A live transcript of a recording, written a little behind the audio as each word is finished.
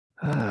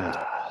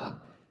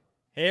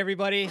Hey,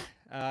 everybody.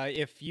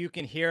 If you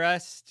can hear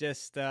us,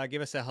 just give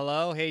us a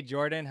hello. Hey,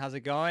 Jordan, how's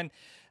it going?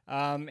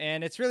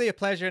 And it's really a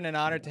pleasure and an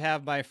honor to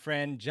have my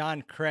friend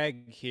John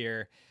Craig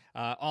here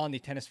on the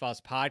Tennis Files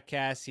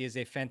podcast. He is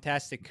a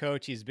fantastic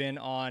coach. He's been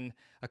on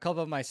a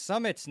couple of my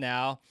summits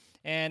now.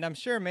 And I'm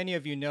sure many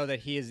of you know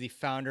that he is the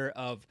founder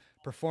of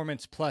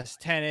Performance Plus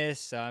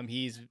Tennis.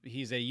 He's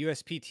a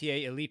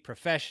USPTA elite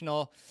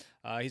professional.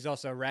 He's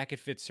also a Racket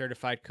Fit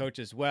certified coach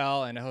as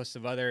well, and a host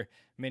of other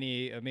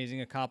many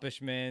amazing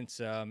accomplishments.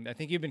 I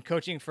think you've been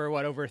coaching for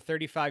over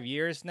 35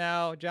 years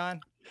now, John?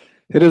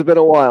 It has been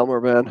a while,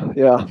 Mehrban.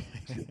 Yeah.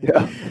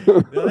 Yeah.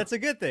 No, that's a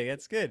good thing.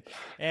 That's good.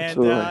 And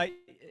Absolutely. uh,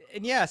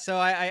 and yeah, so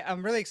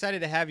I'm really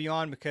excited to have you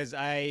on because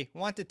I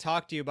want to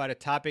talk to you about a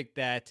topic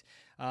that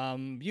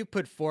you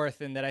put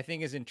forth and that I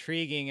think is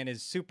intriguing and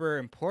is super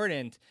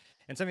important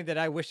and something that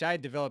I wish I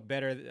had developed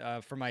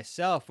better for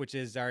myself, which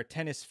is our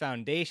tennis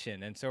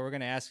foundation. And so we're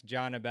going to ask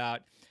John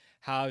about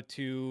how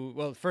to,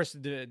 well,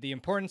 first the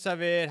importance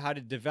of it, how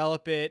to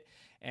develop it,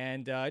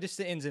 and just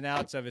the ins and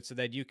outs of it so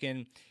that you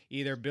can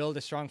either build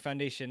a strong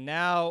foundation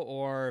now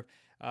or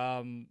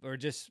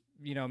just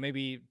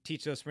maybe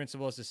teach those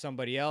principles to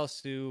somebody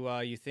else who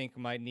you think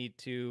might need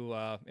to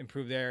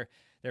improve their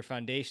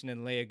foundation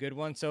and lay a good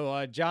one.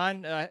 So,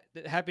 John,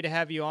 happy to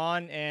have you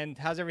on. And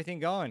how's everything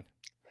going?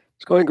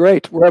 It's going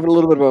great. We're having a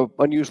little bit of an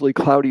unusually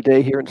cloudy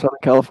day here in Southern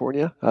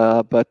California,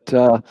 but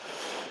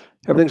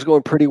everything's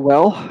going pretty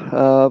well.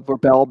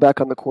 We're all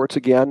back on the courts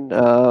again,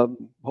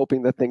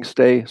 hoping that things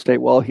stay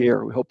well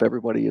here. We hope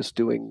everybody is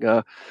doing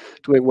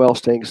well,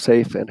 staying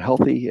safe and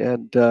healthy,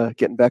 and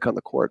getting back on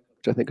the court,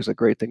 which I think is a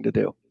great thing to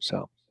do.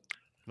 So,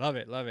 Love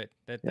it, love it.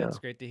 yeah. That's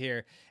great to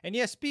hear. And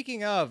yeah,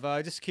 speaking of,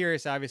 just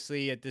curious,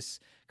 obviously at this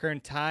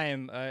current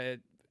time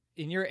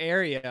in your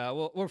area.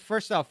 Well,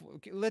 first off,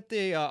 let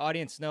the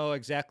audience know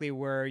exactly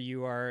where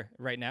you are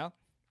right now.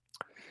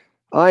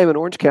 I am in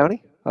Orange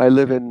County. I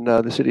live in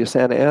the city of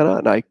Santa Ana,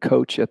 and I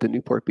coach at the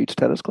Newport Beach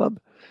Tennis Club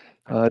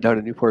down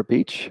in Newport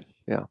Beach.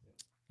 Yeah.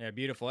 Yeah,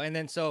 beautiful. And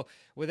then, so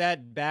with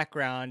that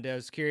background, I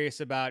was curious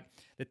about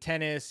the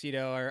tennis.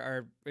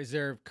 Is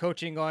there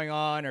coaching going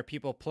on? Are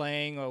people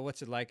playing, or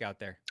what's it like out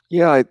there?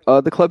 Yeah,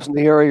 the clubs in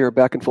the area are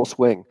back in full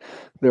swing.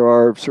 There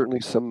are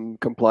certainly some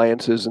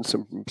compliances and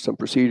some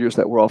procedures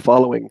that we're all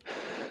following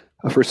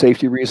for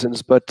safety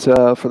reasons, but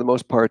for the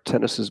most part,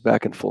 tennis is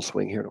back in full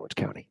swing here in Orange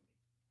County.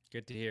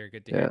 Good to hear.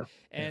 Good to hear.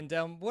 Yeah, yeah.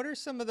 And what are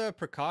some of the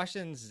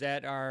precautions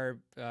that are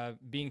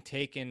being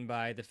taken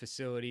by the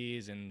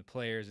facilities and the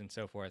players and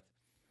so forth?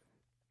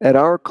 At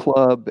our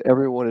club,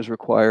 everyone is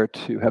required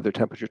to have their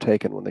temperature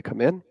taken when they come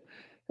in.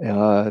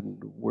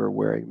 We're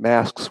wearing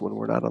masks when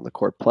we're not on the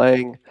court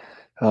playing.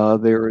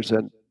 There is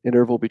an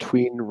interval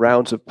between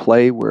rounds of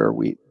play where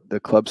the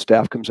club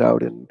staff comes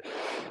out and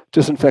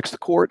disinfects the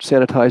court,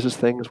 sanitizes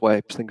things,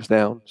 wipes things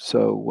down.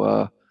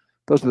 So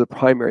those are the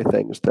primary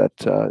things that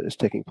is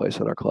taking place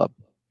at our club.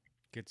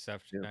 Good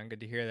stuff, Yeah, John.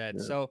 Good to hear that.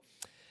 yeah. So,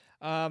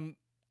 I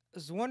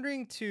was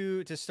wondering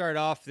to start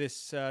off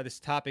this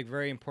topic,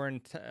 very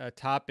important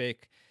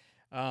topic,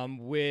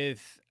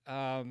 with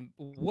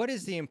what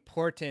is the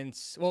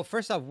importance? Well,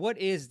 first off, what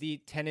is the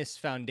tennis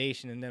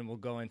foundation, and then we'll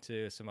go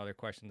into some other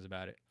questions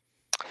about it.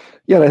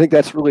 Yeah, and I think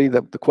that's really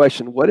the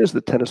question. What is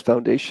the tennis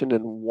foundation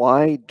and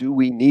why do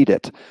we need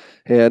it?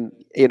 And,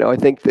 I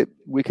think that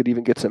we could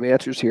even get some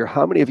answers here.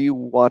 How many of you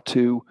want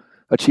to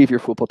achieve your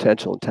full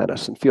potential in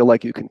tennis and feel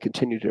like you can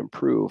continue to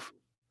improve?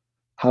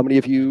 How many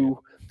of Yeah. you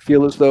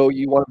feel as though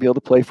you want to be able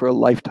to play for a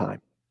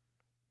lifetime?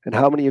 And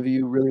how many of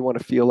you really want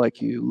to feel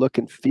like you look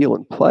and feel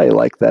and play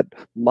like that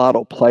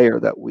model player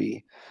that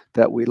we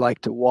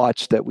like to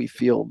watch, that we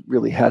feel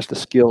really has the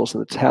skills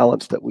and the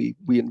talents that we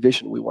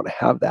envision? We want to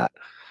have that.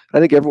 I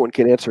think everyone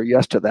can answer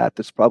yes to that.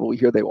 That's probably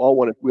here. We all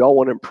want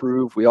to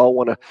improve. We all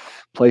want to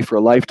play for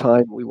a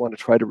lifetime. We want to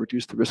try to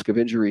reduce the risk of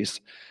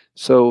injuries.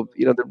 So,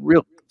 the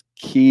real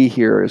key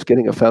here is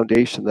getting a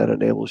foundation that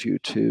enables you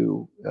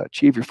to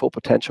achieve your full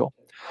potential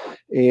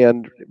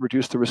and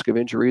reduce the risk of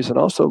injuries, and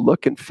also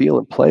look and feel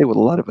and play with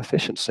a lot of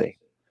efficiency.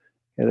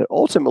 And it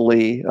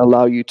ultimately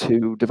allow you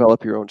to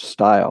develop your own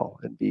style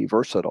and be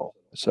versatile.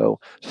 So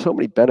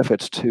many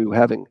benefits to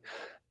having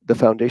the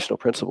foundational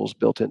principles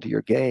built into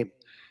your game.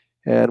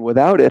 And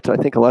without it, I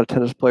think a lot of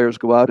tennis players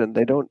go out and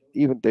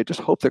they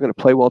just hope they're going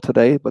to play well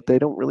today, but they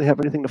don't really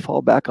have anything to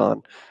fall back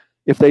on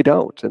if they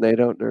don't. And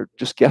they're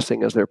just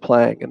guessing as they're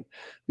playing. And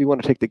we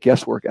want to take the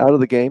guesswork out of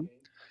the game.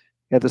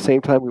 At the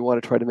same time, we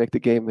want to try to make the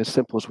game as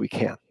simple as we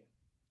can.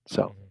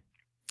 So, Mhm.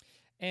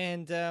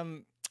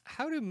 And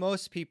how do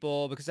most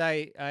people? Because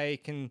I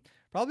can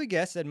probably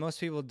guess that most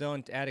people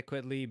don't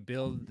adequately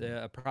build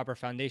a proper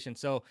foundation.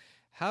 So,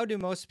 how do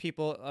most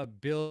people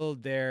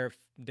build their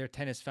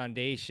tennis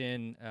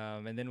foundation?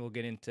 And then we'll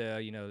get into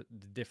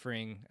the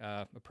differing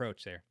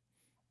approach there.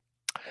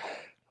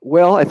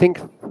 well, I think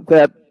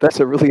that's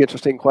a really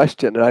interesting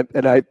question,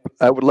 and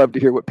I would love to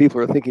hear what people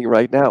are thinking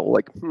right now.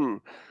 Like,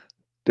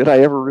 did I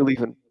ever really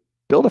even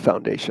build a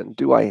foundation?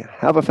 Do I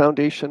have a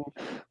foundation?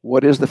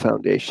 What is the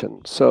foundation?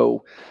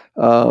 So,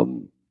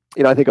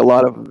 I think a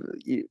lot of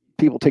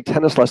people take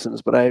tennis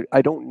lessons, but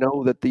I don't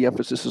know that the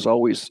emphasis is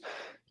always,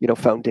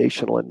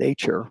 foundational in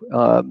nature.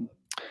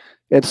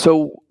 And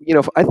so,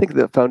 if I think of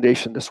the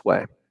foundation this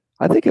way,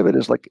 I think of it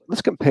as like,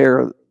 let's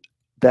compare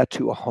that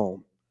to a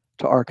home,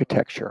 to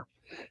architecture.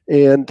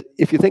 And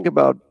if you think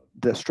about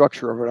the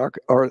structure of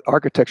or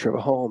architecture of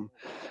a home,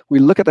 we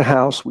look at the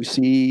house, we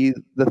see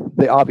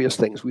the obvious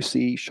things. We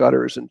see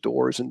shutters and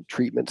doors and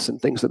treatments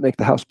and things that make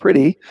the house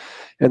pretty,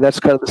 and that's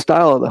kind of the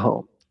style of the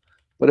home.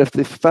 But if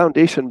the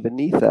foundation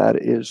beneath that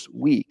is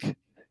weak,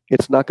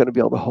 it's not going to be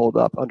able to hold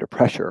up under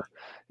pressure,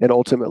 and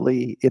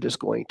ultimately it is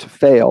going to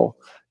fail.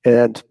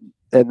 And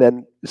and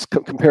then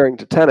comparing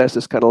to tennis,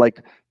 it's kind of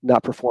like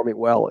not performing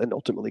well and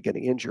ultimately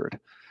getting injured.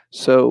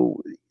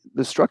 So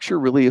the structure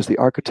really is the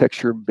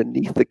architecture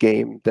beneath the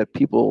game that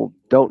people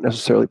don't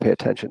necessarily pay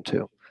attention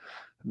to,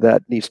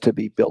 that needs to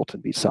be built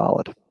and be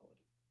solid.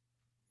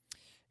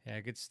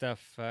 Yeah, good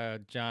stuff,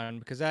 John.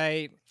 Because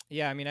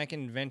yeah, I mean, I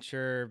can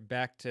venture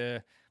back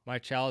to my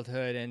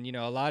childhood, and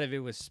a lot of it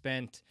was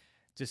spent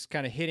just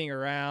kind of hitting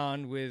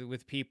around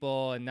with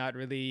people and not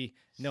really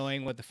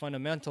knowing what the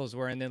fundamentals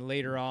were. And then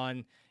later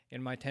on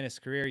in my tennis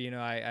career,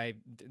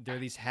 there are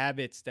these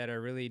habits that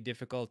are really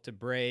difficult to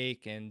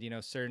break, and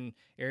certain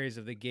areas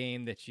of the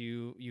game that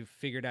you've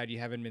figured out you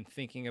haven't been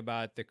thinking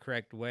about the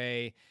correct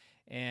way,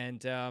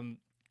 and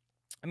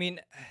I mean,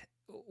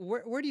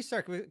 where do you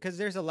start? Because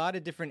there's a lot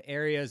of different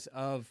areas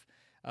of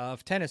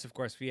tennis. Of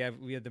course, we have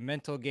the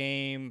mental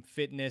game,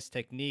 fitness,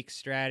 technique,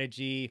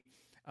 strategy.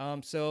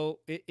 So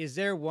is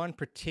there one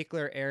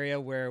particular area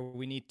where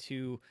we need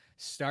to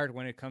start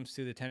when it comes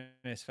to the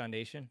tennis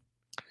foundation?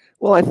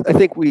 Well, I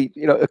think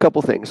a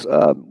couple things.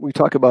 We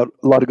talk about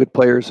a lot of good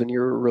players, and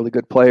you're a really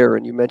good player.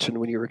 And you mentioned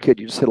when you were a kid,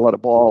 you just hit a lot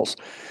of balls.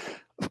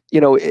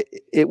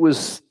 It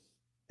was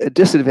a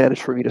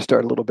disadvantage for me to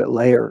start a little bit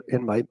later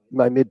in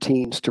my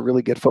mid-teens to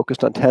really get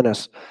focused on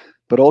tennis,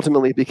 but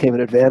ultimately it became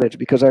an advantage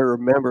because I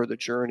remember the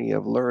journey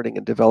of learning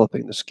and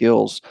developing the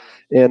skills.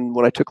 And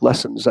when I took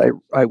lessons,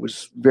 I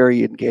was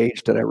very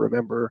engaged, and I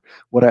remember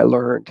what I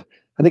learned.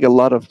 I think a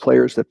lot of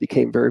players that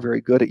became very, very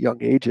good at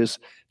young ages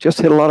just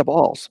hit a lot of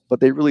balls,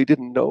 but they really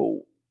didn't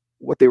know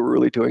what they were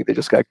really doing. They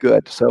just got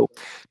good. So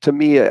to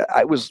me,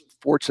 I was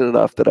fortunate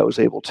enough that I was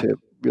able to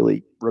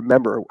really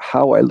remember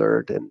how I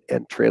learned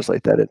and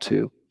translate that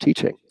into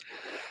teaching.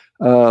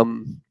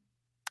 Um,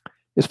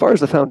 as far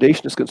as the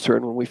foundation is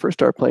concerned, when we first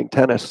start playing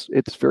tennis,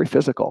 it's very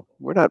physical.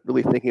 We're not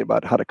really thinking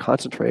about how to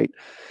concentrate.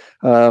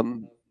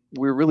 Um,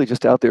 we're really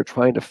just out there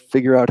trying to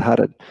figure out how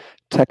to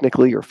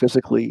technically or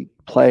physically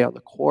play on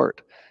the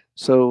court.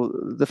 So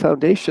the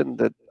foundation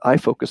that I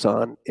focus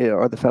on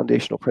are the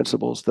foundational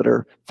principles that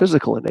are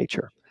physical in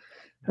nature.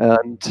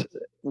 And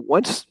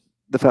once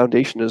the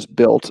foundation is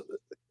built,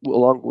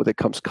 along with it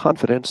comes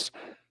confidence,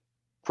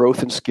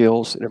 growth in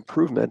skills, and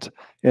improvement.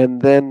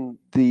 And then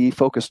the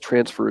focus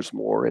transfers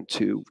more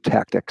into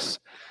tactics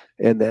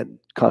and then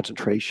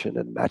concentration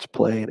and match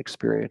play and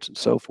experience and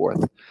so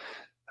forth.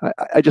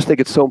 I just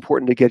think it's so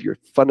important to get your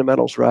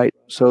fundamentals right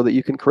so that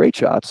you can create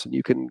shots and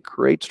you can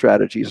create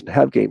strategies and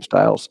have game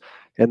styles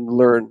and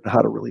learn how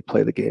to really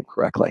play the game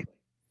correctly.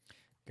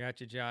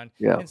 Gotcha, John.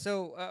 Yeah. And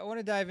so I want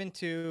to dive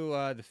into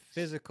the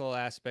physical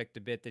aspect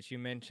a bit that you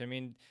mentioned. I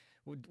mean,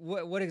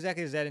 what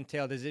exactly does that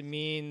entail? Does it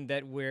mean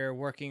that we're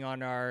working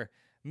on our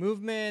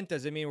movement?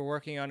 Does it mean we're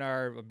working on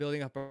our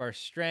building up our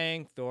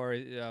strength or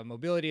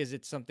mobility? Is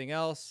it something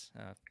else?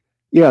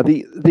 Yeah,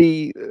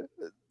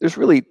 there's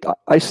really,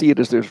 I see it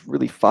as there's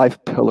really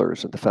five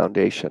pillars of the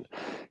foundation.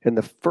 And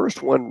the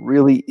first one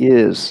really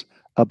is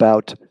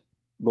about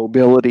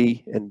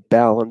mobility and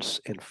balance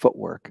and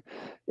footwork.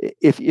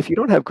 If you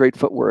don't have great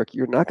footwork,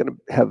 you're not going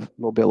to have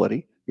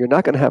mobility. You're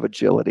not going to have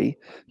agility.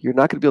 You're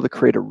not going to be able to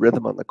create a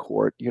rhythm on the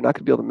court. You're not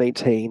going to be able to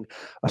maintain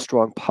a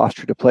strong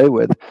posture to play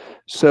with.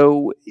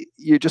 So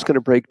you're just going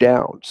to break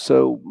down.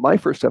 So my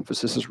first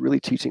emphasis is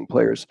really teaching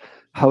players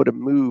how to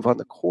move on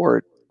the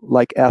court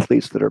like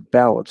athletes that are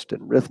balanced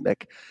and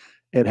rhythmic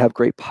and have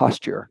great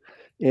posture.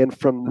 And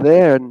from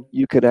then,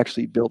 you can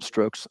actually build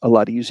strokes a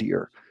lot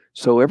easier.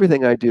 So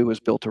everything I do is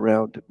built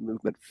around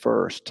movement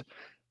first,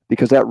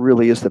 because that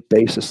really is the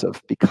basis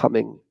of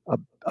becoming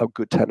a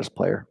good tennis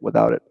player.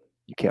 Without it,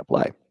 you can't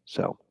play.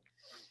 So,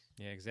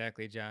 Yeah,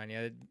 exactly, John.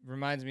 Yeah, it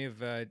reminds me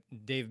of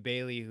Dave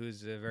Bailey,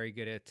 who's very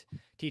good at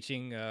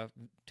teaching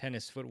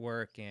tennis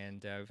footwork,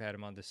 and we've had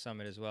him on the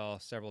summit as well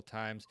several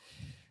times.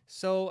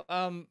 So,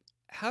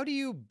 how do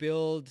you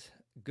build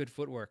good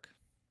footwork?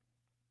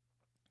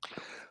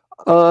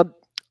 uh,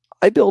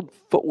 I build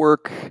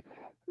footwork,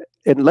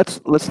 and let's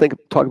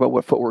talk about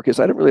what footwork is.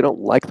 I don't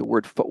like the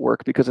word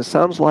footwork because it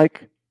sounds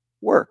like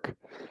work.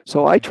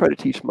 So I try to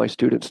teach my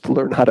students to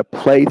learn how to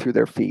play through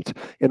their feet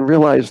and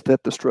realize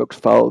that the strokes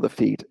follow the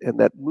feet, and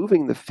that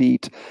moving the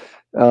feet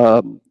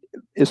um,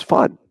 is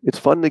fun. It's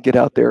fun to get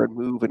out there and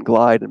move and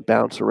glide and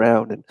bounce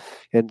around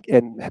and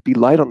be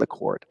light on the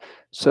court.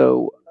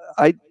 So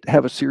I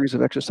have a series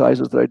of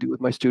exercises that I do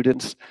with my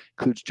students.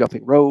 Includes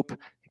jumping rope,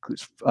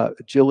 includes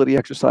agility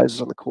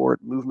exercises on the court,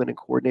 movement and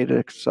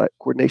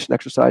coordination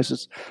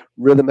exercises,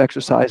 rhythm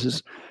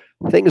exercises.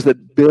 things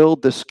that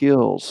build the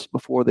skills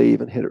before they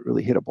even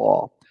really hit a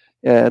ball.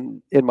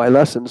 And in my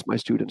lessons, my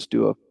students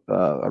do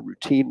a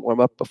routine warm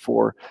up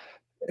before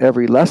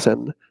every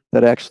lesson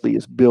that actually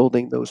is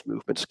building those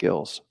movement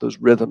skills, those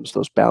rhythms,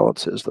 those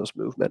balances, those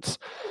movements.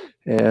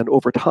 And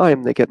over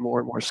time, they get more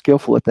and more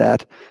skillful at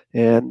that.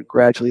 And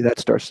gradually, that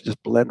starts to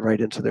just blend right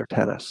into their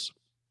tennis.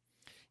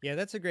 Yeah,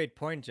 that's a great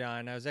point,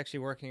 John. I was actually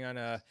working on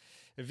a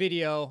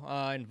video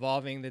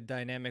involving the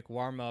dynamic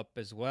warm up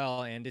as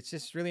well, and it's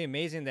just really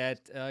amazing that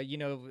a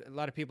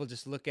lot of people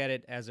just look at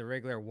it as a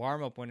regular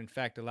warm up when in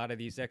fact a lot of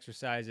these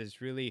exercises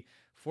really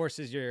force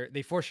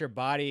your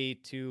body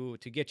to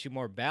get you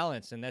more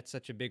balance, and that's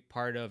such a big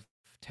part of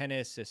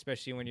tennis,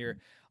 especially when you're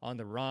on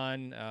the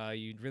run.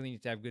 You really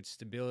need to have good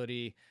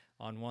stability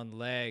on one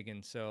leg,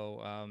 and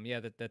so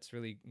yeah, that's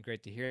really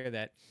great to hear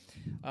that.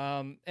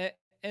 And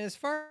as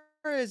far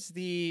as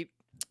the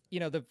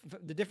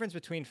difference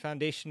between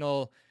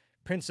foundational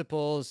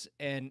principles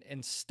and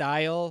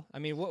style, I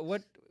mean,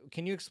 what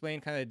can you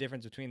explain kind of the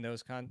difference between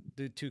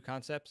the two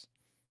concepts?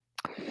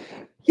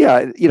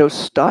 Yeah,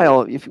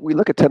 style. If we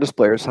look at tennis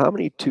players, how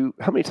many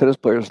tennis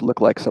players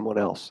look like someone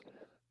else?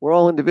 We're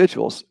all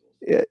individuals.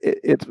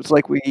 It's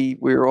like we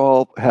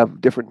all have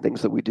different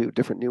things that we do,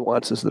 different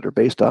nuances that are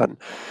based on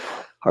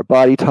our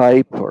body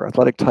type or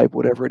athletic type,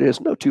 whatever it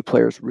is. No two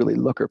players really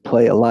look or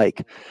play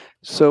alike.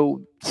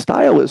 So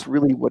style is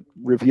really what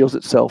reveals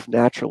itself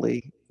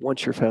naturally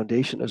once your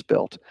foundation is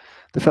built.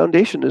 The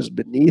foundation is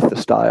beneath the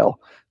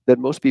style that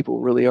most people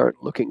really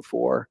aren't looking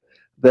for.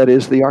 That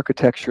is the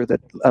architecture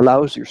that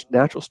allows your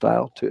natural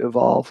style to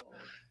evolve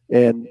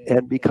and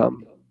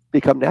become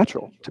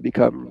natural, to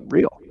become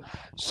real.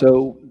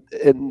 So,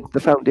 and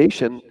the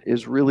foundation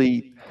is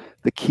really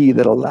the key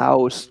that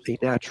allows a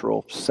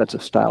natural sense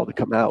of style to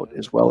come out,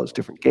 as well as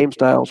different game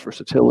styles,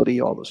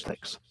 versatility, all those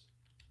things.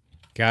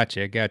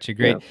 Gotcha, Yeah.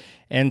 great.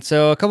 And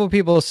so a couple of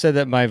people said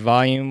that my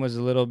volume was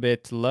a little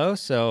bit low,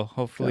 so Okay.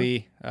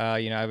 hopefully,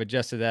 I've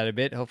adjusted that a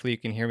bit. Hopefully, you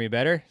can hear me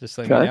better. Just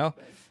let me Okay. know.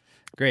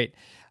 Great.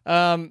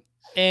 Um,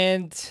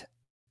 and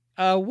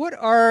what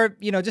are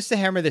just to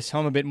hammer this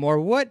home a bit more?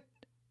 What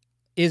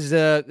is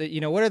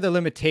what are the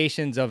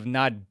limitations of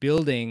not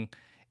building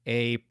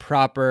a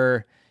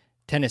proper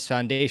tennis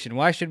foundation?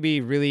 Why should we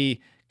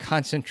really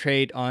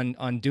concentrate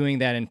on doing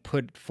that and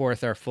put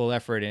forth our full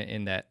effort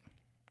in that?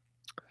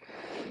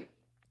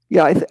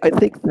 Yeah, I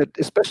think that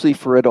especially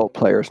for adult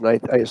players, and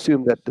I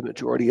assume that the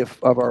majority of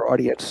our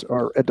audience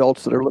are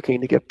adults that are looking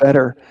to get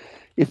better.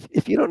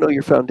 If you don't know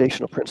your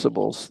foundational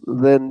principles,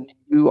 then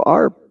you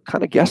are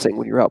kind of guessing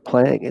when you're out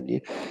playing,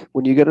 and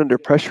when you get under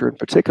pressure in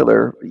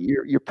particular,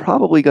 you're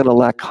probably going to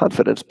lack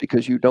confidence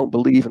because you don't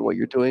believe in what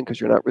you're doing because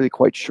you're not really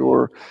quite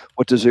sure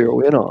what to zero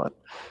in on.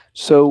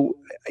 So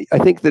I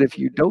think that if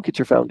you don't get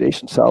your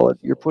foundation solid,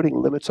 you're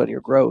putting limits on your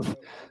growth,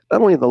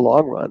 not only in the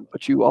long run,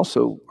 but you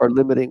also are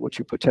limiting what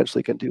you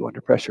potentially can do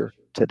under pressure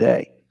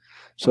today.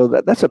 So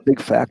that's a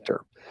big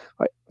factor.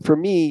 For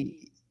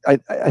me,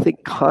 I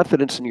think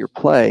confidence in your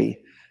play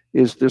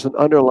is there's an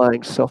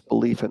underlying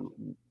self-belief in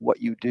what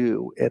you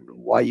do and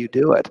why you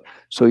do it.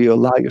 So you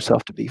allow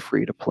yourself to be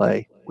free to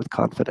play with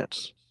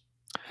confidence.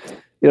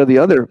 The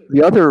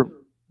other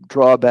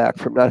drawback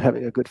from not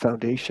having a good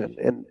foundation,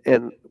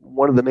 and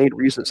one of the main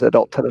reasons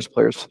adult tennis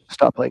players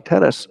stop playing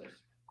tennis,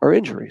 are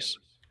injuries.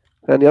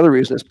 And the other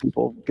reason is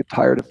people get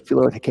tired of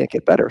feeling like they can't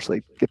get better, so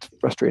they get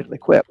frustrated and they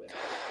quit.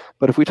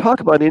 But if we talk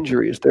about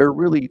injuries, there are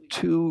really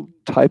two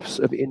types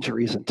of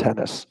injuries in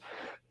tennis.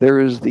 There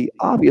is the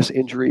obvious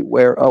injury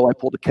where, oh, I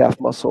pulled a calf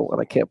muscle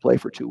and I can't play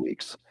for 2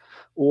 weeks.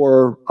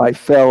 Or I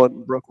fell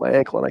and broke my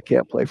ankle and I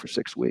can't play for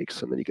 6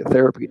 weeks. And then you get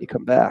therapy and you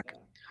come back.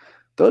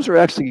 Those are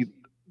actually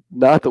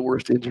not the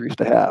worst injuries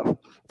to have.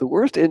 The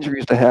worst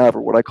injuries to have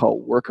are what I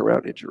call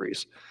workaround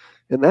injuries.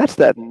 And that's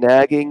that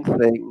nagging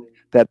thing,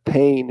 that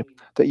pain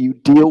that you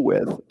deal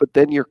with, but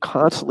then you're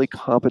constantly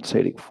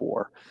compensating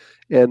for.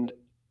 And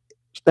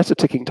that's a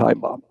ticking time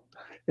bomb.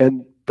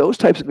 And those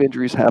types of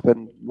injuries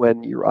happen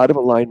when you're out of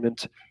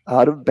alignment,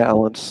 out of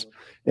balance,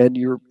 and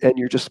you're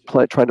just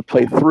trying to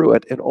play through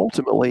it, and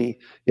ultimately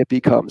it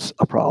becomes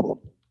a problem.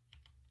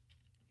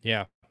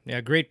 Yeah,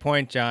 yeah, great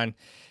point, John.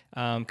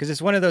 Because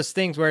it's one of those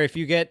things where if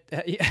you get,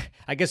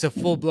 I guess, a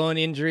full blown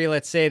injury,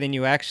 let's say, then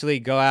you actually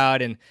go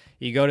out and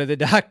you go to the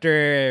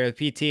doctor or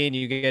the PT and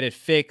you get it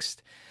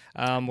fixed.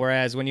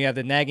 Whereas when you have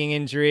the nagging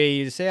injury,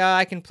 you just say, "Oh,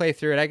 I can play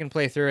through it. I can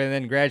play through it," and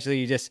then gradually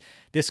you just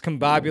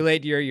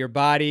discombobulate your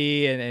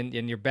body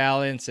and your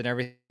balance and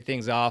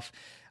everything's off.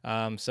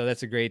 So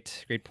that's a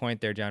great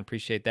point there, John.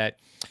 Appreciate that.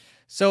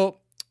 So,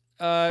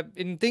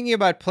 in thinking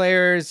about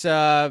players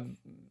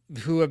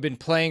who have been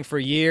playing for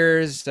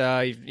years,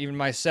 even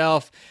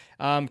myself,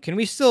 can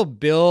we still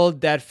build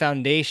that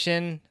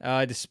foundation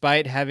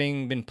despite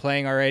having been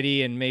playing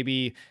already and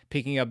maybe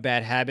picking up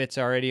bad habits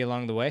already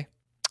along the way?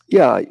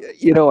 Yeah,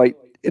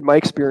 in my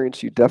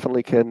experience, you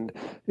definitely can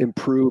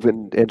improve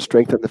and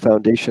strengthen the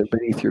foundation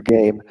beneath your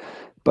game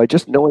by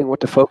just knowing what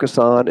to focus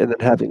on and then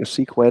having a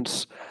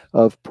sequence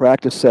of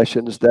practice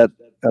sessions that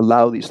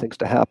allow these things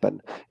to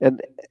happen.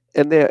 And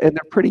they're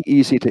pretty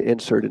easy to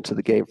insert into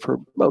the game for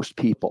most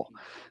people.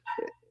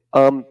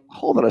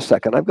 Hold on a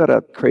second. I've got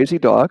a crazy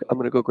dog. I'm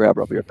going to go grab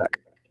her. I'll be right back.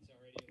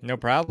 No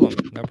problem.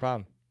 No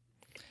problem.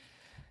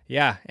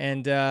 Yeah,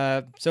 and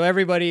so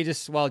everybody,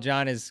 just while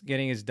John is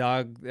getting his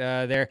dog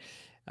there,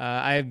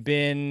 I've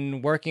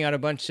been working on a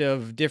bunch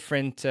of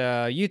different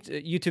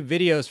YouTube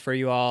videos for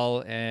you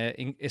all,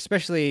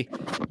 especially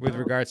with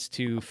regards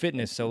to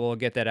fitness. So we'll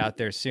get that out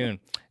there soon.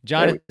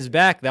 John There we, is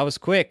back. That was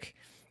quick.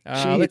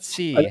 she. Let's I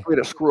see. think we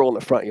had a squirrel in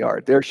the front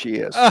yard. There she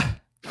is. Oh,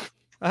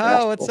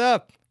 oh, what's Rascal.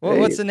 up? Hey,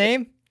 What's the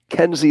name?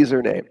 Kenzie's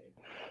her name.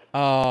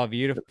 Oh,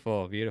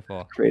 beautiful,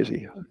 beautiful.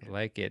 Crazy. I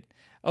like it.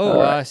 Oh,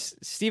 All right.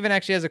 Steven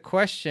actually has a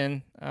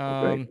question.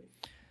 Okay.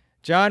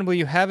 John, will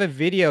you have a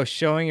video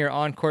showing your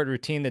on-court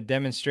routine that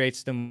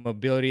demonstrates the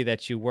mobility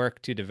that you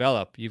work to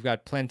develop? You've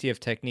got plenty of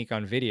technique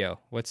on video.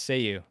 What say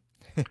you?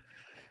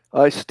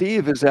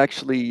 Steve is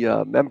actually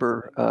a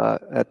member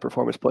at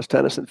Performance Plus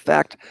Tennis. In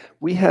fact,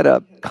 we had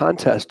a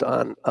contest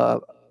on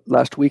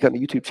last week on the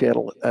YouTube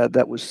channel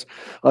that was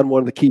on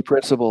one of the key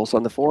principles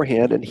on the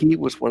forehand, and he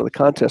was one of the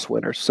contest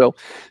winners. So,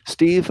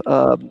 Steve,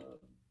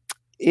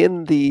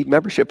 in the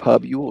membership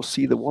hub, you will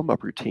see the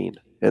warm-up routine,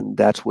 and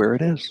that's where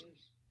it is.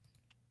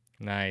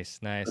 Nice,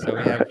 nice. So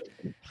we have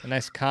a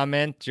nice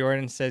comment.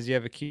 Jordan says you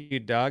have a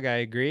cute dog. I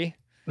agree.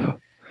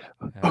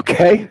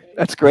 Okay,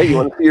 that's great. You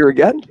want to see her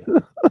again?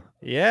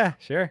 Yeah,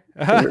 sure.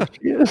 There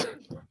she is.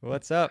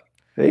 What's up?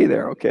 Hey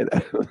there. Okay.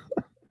 All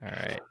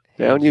right.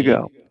 Down you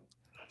go.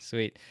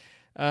 Sweet.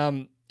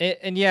 And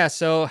yeah,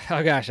 so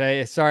oh gosh,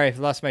 sorry, I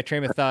lost my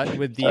train of thought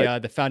with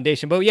the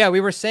foundation. But yeah, we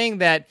were saying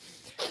that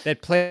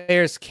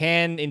players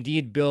can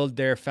indeed build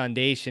their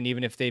foundation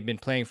even if they've been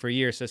playing for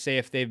years. So say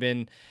if they've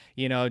been,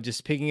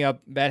 just picking up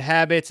bad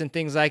habits and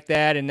things like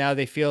that, and now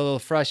they feel a little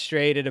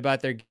frustrated about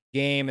their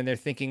game and they're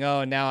thinking,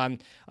 oh, now I'm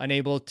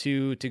unable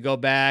to go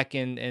back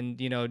and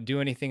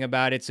do anything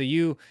about it. So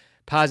you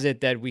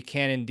posit that we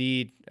can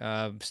indeed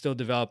still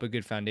develop a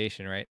good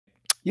foundation, right?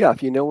 Yeah,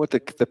 if you know what the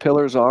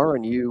pillars are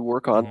and you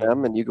work on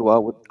them and you go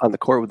out on the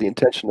court with the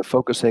intention of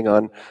focusing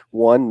on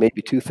one,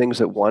 maybe two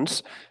things at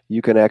once,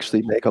 you can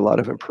actually make a lot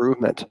of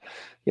improvement.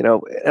 And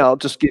I'll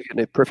just give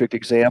you a perfect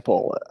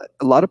example.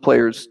 A lot of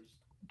players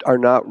are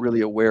not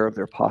really aware of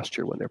their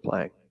posture when they're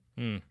playing.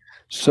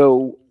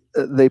 So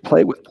they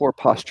play with poor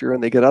posture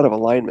and they get out of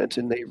alignment,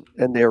 and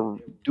they're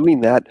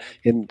doing that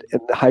in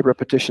the high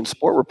repetition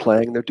sport we're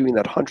playing. They're doing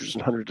that hundreds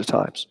and hundreds of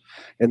times,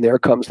 and there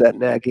comes that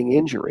nagging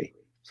injury.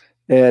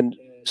 And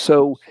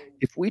so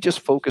if we just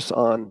focus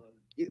on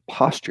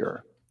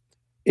posture,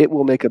 it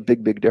will make a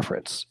big, big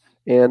difference.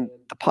 And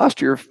the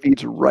posture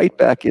feeds right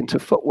back into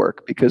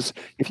footwork, because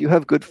if you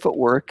have good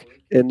footwork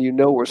and you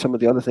know where some of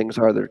the other things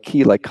are that are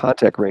key, like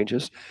contact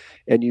ranges,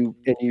 and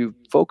you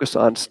focus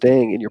on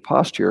staying in your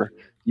posture,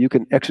 you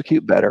can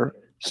execute better,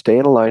 stay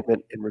in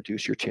alignment, and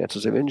reduce your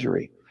chances of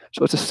injury.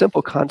 So it's a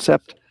simple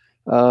concept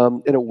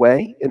in a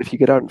way, and if you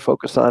get out and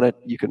focus on it,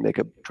 you can make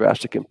a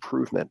drastic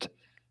improvement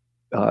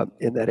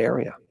in that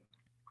area.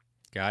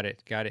 Got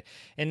it. Got it.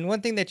 And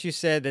one thing that you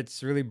said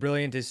that's really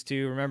brilliant is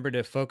to remember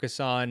to focus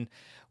on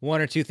one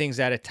or two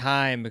things at a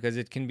time, because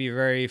it can be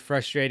very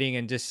frustrating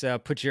and just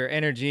put your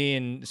energy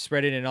and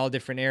spread it in all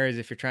different areas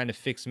if you're trying to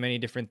fix many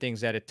different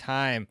things at a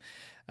time.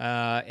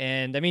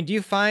 And I mean, do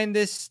you find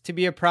this to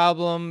be a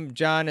problem,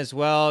 John, as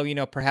well?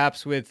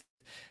 Perhaps with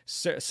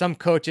some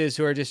coaches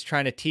who are just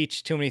trying to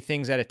teach too many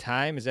things at a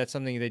time. Is that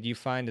something that you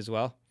find as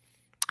well?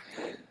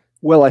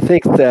 Well, I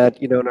think that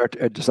in our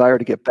desire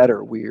to get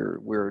better,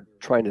 we're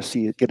trying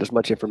to get as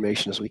much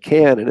information as we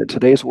can. And in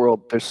today's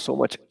world, there's so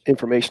much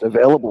information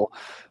available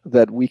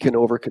that we can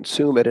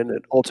overconsume it, and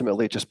it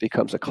ultimately just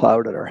becomes a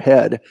cloud in our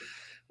head.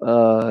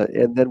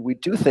 And then we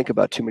do think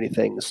about too many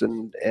things.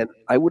 And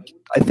I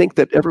think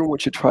that everyone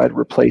should try to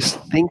replace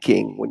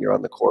thinking when you're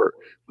on the court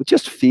with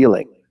just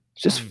feeling.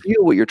 Just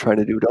feel what you're trying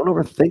to do. Don't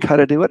overthink how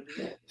to do it.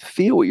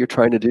 Feel what you're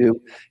trying to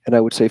do. And I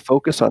would say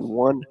focus on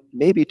one,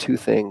 maybe two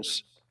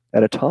things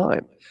at a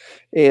time,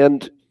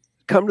 and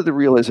come to the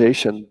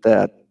realization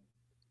that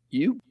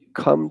you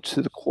come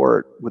to the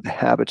court with the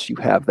habits you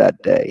have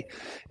that day,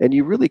 and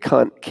you really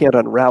can't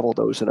unravel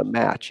those in a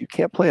match. You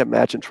can't play a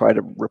match and try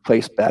to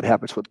replace bad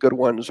habits with good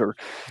ones, or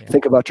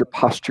think about your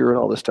posture and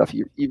all this stuff.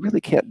 You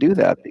really can't do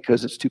that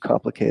because it's too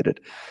complicated.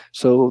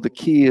 So the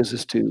key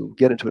is to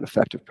get into an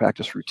effective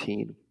practice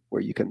routine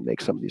where you can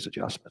make some of these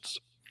adjustments.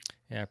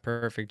 Yeah,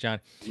 perfect, John.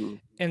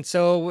 And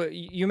so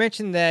you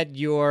mentioned that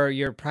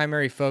your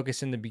primary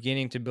focus in the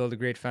beginning to build a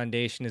great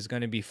foundation is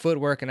going to be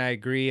footwork, and I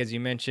agree. As you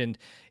mentioned,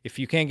 if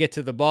you can't get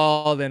to the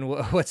ball, then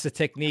what's the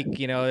technique?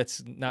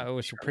 It's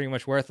pretty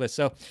much worthless.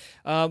 So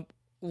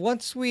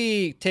once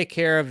we take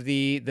care of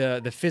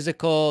the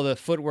physical, the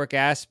footwork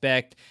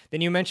aspect,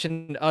 then you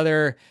mentioned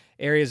other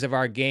areas of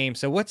our game.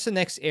 So what's the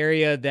next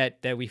area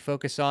that we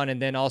focus on,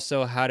 and then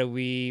also how do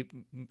we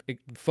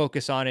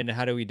focus on it, and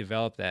how do we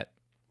develop that?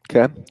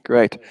 Okay,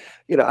 great.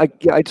 I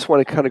just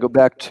want to kind of go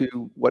back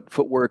to what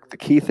footwork, the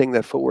key thing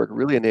that footwork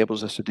really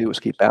enables us to do is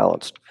keep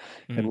balanced.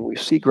 And when we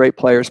see great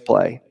players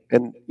play,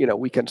 And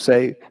we can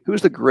say,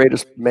 who's the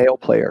greatest male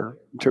player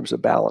in terms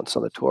of balance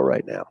on the tour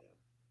right now?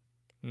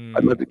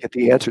 I'd Mm, love to get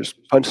the answers,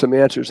 punch some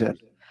answers in.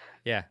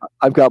 yeah.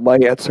 I've got my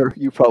answer.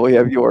 You probably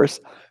have yours.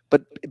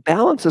 But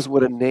balance is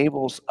what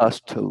enables us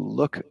to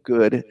look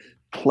good,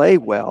 play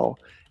well,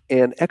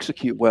 and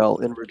execute well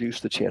and reduce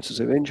the chances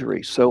of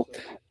injury. So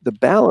the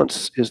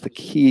balance is the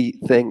key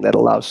thing that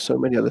allows so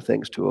many other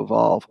things to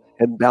evolve.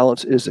 And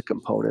balance is a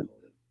component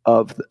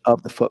of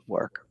the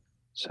footwork.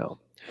 So,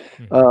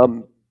 Hmm.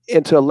 um,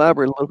 and to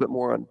elaborate a little bit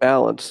more on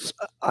balance,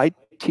 I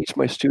teach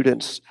my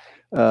students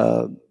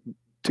uh,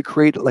 to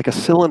create like a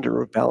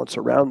cylinder of balance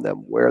around them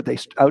where they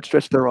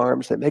outstretch their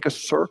arms, they make a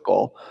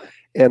circle,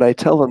 and I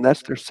tell them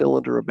that's their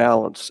cylinder of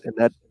balance. And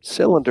that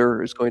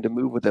cylinder is going to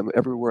move with them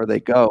everywhere they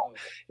go.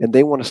 And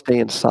they want to stay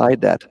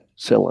inside that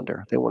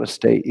cylinder, they want to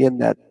stay in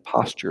that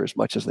posture as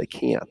much as they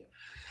can.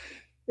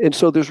 And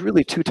so there's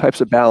really two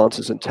types of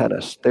balances in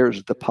tennis.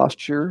 There's the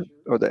posture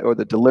or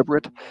the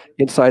deliberate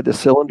inside the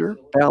cylinder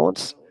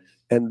balance,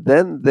 and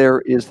then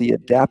there is the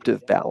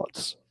adaptive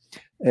balance.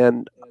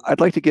 And I'd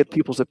like to get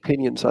people's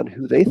opinions on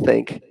who they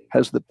think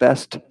has the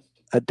best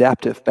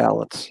adaptive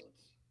balance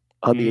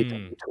on the Mm,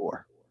 ATP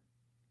tour.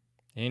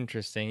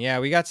 interesting. Yeah,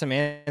 we got some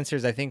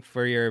answers, I think,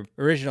 for your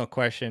original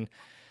question.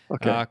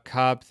 Okay,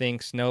 Cobb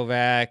thinks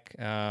Novak.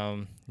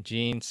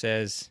 Gene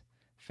says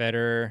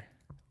Federer,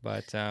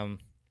 but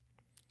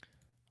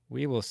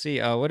we will see.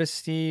 What does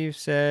Steve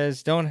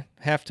says? Don't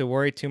have to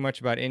worry too much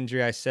about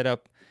injury. I set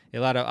up a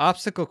lot of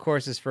obstacle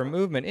courses for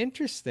movement.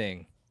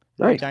 Interesting.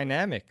 Very nice,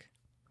 dynamic.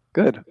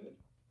 good,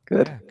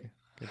 good. Yeah,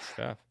 good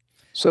stuff.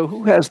 So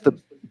who has the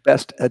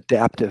best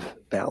adaptive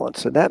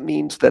balance? And that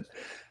means that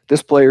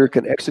this player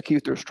can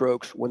execute their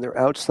strokes when they're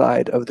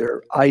outside of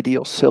their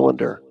ideal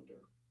cylinder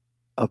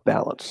of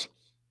balance.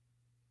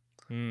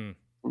 Hmm.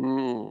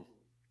 Mm,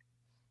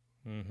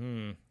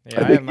 Mm-hmm.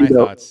 I Yeah, I think have my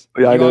thoughts.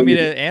 yeah, I You know want me you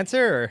do. to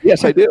answer?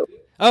 Yes, I Or? do.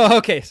 Oh,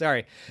 okay.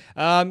 Sorry.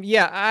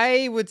 Yeah,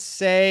 I would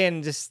say,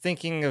 and just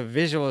thinking of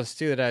visuals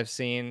too that I've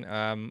seen,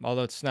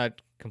 although it's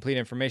not complete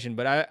information,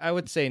 but I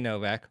would say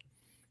Novak.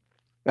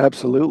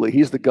 Absolutely.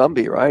 He's the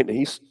Gumby, right? And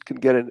he can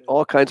get in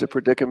all kinds of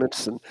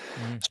predicaments and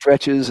Hmm.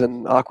 stretches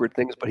and awkward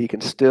things, but he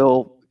can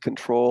still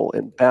control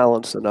and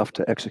balance enough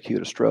to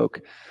execute a stroke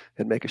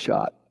and make a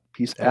shot.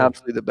 He's Oh,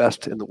 absolutely the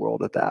best in the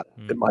world at that,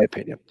 mm, in my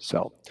opinion.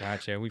 So,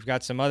 gotcha. We've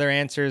got some other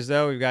answers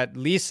though. We've got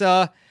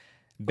Lisa,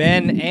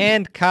 Ben,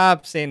 and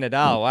Cobb saying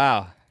Nadal.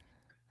 Wow,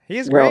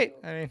 he's well, great.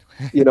 I mean,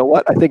 you know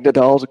what? I think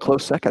Nadal's a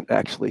close second,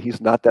 actually.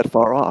 He's not that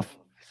far off.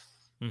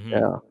 hmm.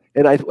 Yeah.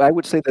 And I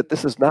would say that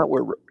this is not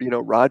where,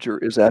 Roger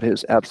is at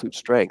his absolute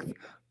strength.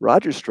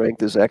 Roger's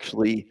strength is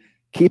actually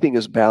keeping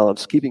his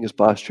balance, keeping his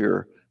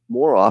posture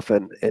more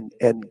often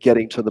and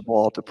getting to the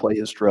ball to play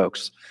his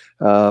strokes.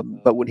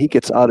 But when he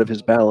gets out of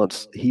his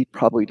balance, he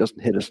probably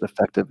doesn't hit as an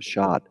effective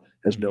shot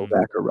as Hmm.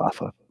 Novak or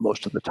Rafa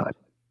most of the time.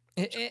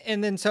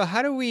 And then, so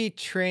how do we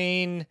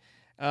train,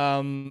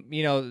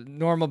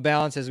 normal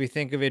balance as we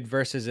think of it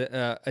versus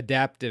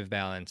adaptive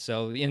balance?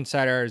 So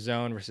inside our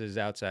zone versus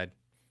outside.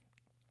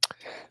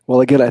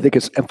 Well, again, I think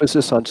it's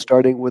emphasis on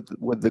starting with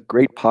the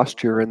great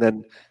posture and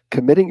then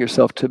committing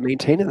yourself to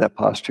maintaining that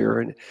posture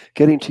and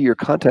getting to your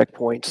contact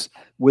points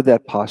with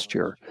that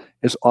posture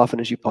as often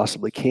as you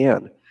possibly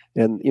can.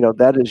 And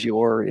that is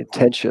your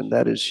intention.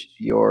 That is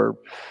your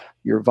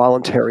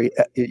voluntary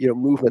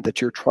movement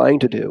that you're trying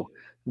to do.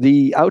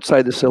 The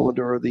outside the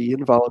cylinder or the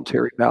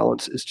involuntary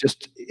balance is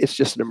just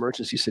an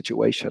emergency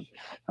situation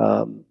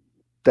um,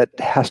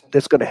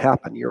 that's going to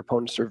happen. Your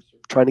opponents are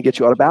trying to get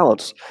you out of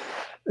balance,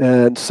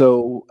 and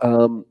so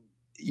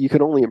you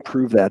can only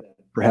improve that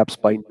perhaps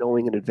by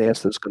knowing in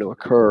advance that it's going to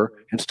occur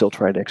and still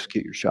trying to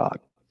execute your shot.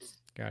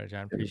 Got it,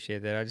 John.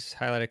 Appreciate that. I just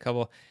highlight a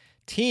couple.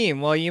 Team.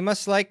 Well, you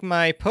must like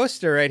my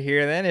poster right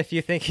here then if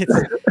you think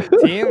it's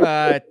team.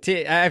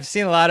 I've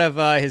seen a lot of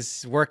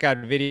his workout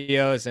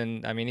videos,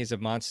 and I mean, he's a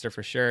monster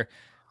for sure.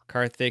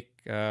 Karthik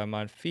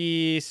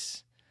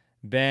Monfils.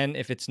 Ben,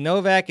 if it's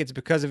Novak, it's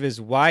because of his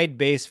wide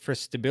base for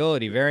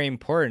stability. Very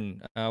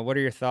important. What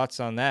are your thoughts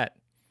on that?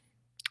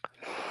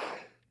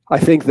 I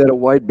think that a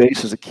wide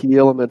base is a key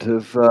element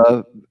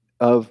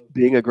of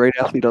being a great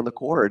athlete on the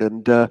court.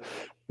 And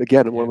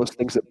again, one Yeah. of those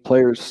things that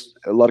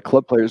a lot of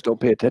club players don't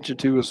pay attention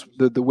to is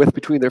the width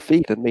between their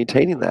feet and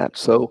maintaining that.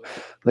 So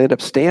they end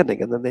up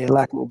standing, and then they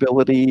lack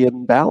mobility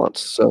and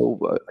balance. So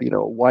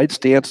a wide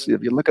stance.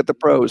 If you look at the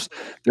pros,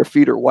 their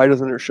feet are wider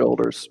than their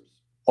shoulders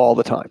all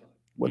the time.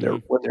 When they're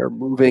Hmm. when they're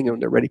moving and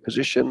they're ready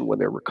position, when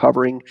they're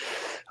recovering,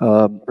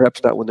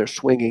 perhaps not when they're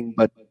swinging,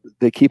 but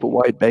they keep a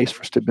wide base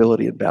for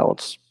stability and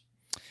balance.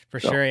 For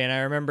So. sure. And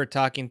I remember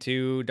talking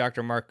to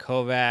Dr. Mark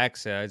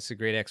Kovacs. It's a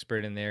great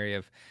expert in the area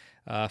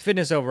of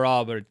fitness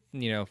overall, but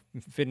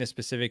fitness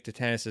specific to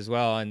tennis as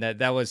well. And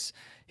that was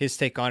his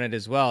take on it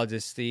as well.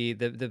 Just the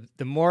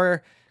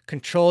more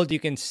controlled you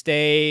can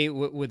stay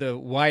with a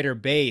wider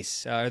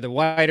base, or the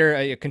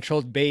wider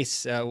controlled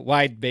base,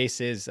 wide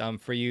base is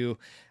for you.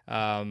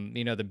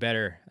 The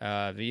better.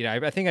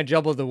 I think I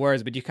jumbled the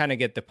words, but you kind of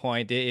get the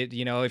point.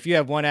 If you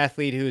have one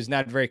athlete who's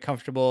not very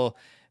comfortable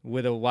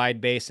with a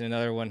wide base and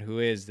another one who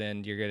is,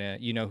 then you're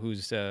gonna,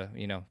 who's,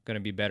 gonna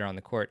be better on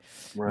the court,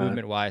 Right.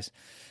 movement wise.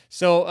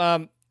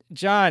 So,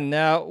 John,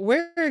 now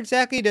where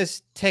exactly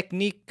does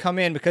technique come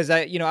in? Because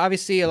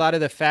obviously a lot of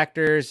the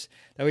factors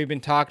that we've been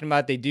talking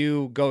about, they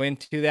do go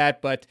into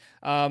that, but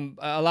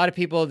a lot of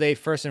people, they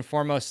first and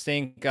foremost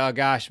think, oh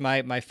gosh,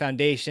 my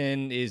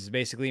foundation is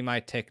basically my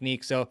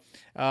technique. So,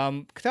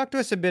 talk to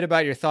us a bit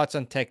about your thoughts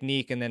on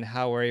technique, and then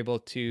how we're able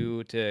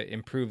to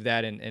improve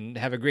that and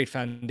have a great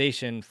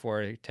foundation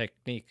for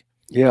technique.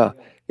 Yeah.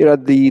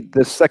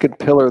 The second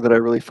pillar that I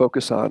really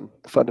focus on,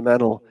 the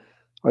fundamental,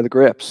 are the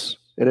grips.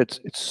 And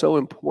it's so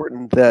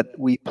important that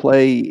we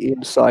play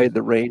inside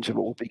the range of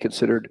what will be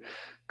considered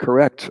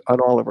correct on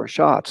all of our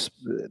shots,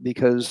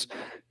 because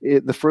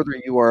the further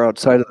you are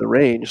outside of the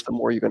range, the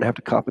more you're going to have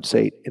to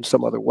compensate in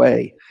some other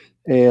way.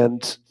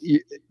 And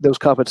those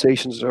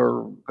compensations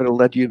are going to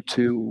lead you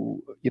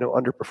to,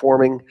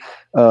 underperforming,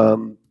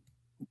 um,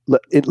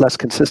 less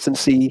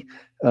consistency,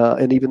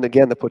 and even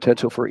again the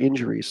potential for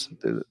injuries.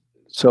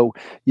 So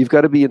you've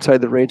got to be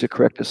inside the range of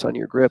correctness on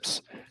your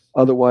grips.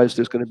 Otherwise,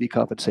 there's going to be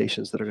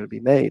compensations that are going to be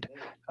made,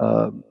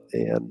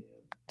 and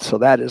so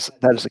that is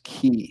a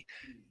key.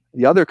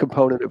 The other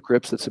component of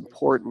grips that's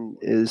important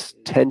is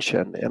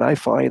tension, and I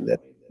find that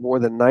more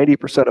than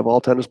 90% of all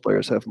tennis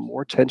players have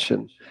more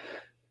tension,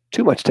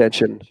 too much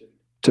tension,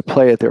 to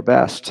play at their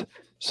best.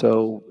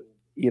 So,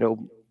 you know,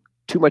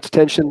 too much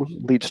tension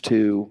leads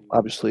to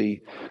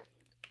obviously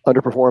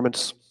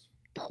underperformance,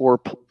 poor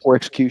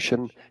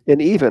execution,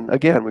 and even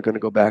again we're going to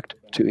go back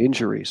to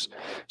injuries.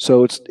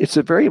 So it's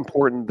a very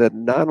important that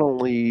not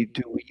only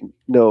do we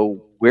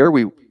know where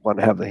we want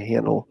to have the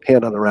hand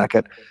on the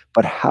racket,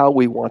 but how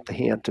we want the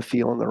hand to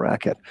feel on the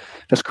racket.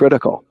 That's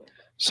critical.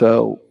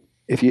 So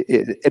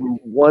and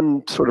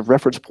one sort of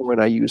reference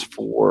point I use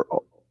for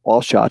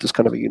all shots is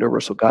kind of a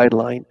universal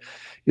guideline,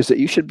 is that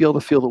you should be able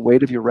to feel the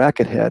weight of your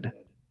racket head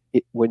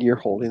when you're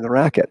holding the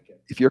racket.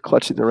 If you're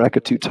clutching the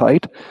racket too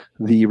tight,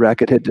 the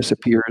racket head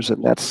disappears,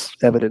 and that's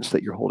evidence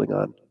that you're holding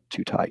on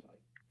too tight.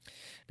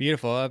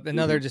 Beautiful.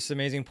 Another Mhm. just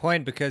amazing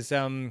point, because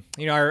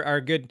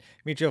our good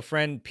mutual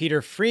friend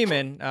Peter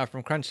Freeman,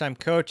 from Crunch Time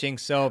Coaching.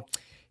 So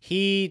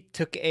he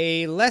took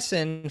a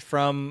lesson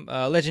from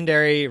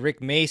legendary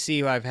Rick Macy,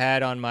 who I've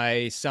had on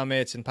my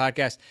summits and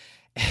podcasts.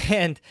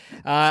 And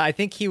I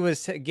think he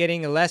was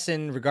getting a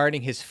lesson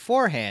regarding his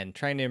forehand,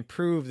 trying to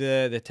improve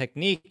the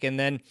technique. And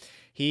then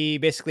he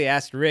basically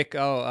asked Rick,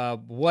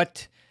 "Oh,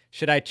 what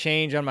should I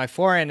change on my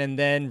forehand?" And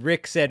then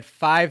Rick said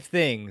 5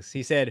 things.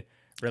 He said,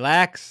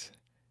 "Relax,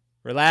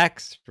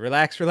 relax,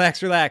 relax,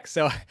 relax, relax."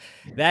 So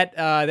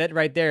that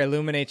right there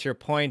illuminates your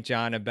point,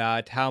 John,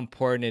 about how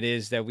important it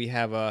is that we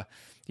have a,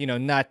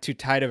 not too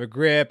tight of a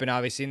grip, and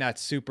obviously not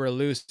super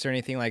loose or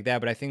anything like that.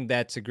 But I think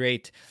that's a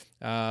great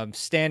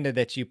standard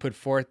that you put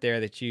forth there,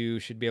 that you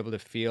should be able to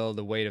feel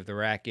the weight of the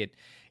racket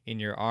in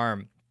your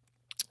arm.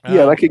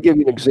 Yeah, and I could give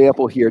you an Mhm.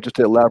 example here just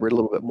to elaborate a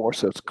little bit more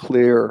so it's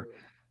clear.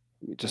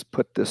 Let me just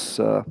put this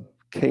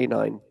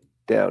canine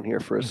down here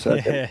for a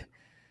second. Yeah,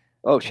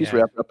 Oh, yeah. she's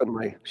wrapped up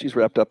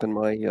in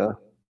my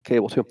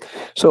cable too.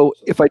 So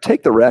if I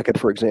take the racket,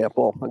 for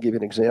example, I'll give you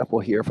an example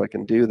here if I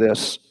can do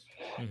this.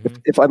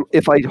 If Hmm.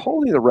 if I'm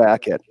holding the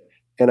racket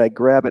and I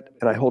grab it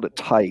and I hold it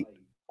tight,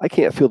 I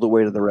can't feel the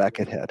weight of the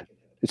racket head.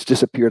 It's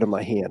disappeared in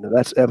my hand, and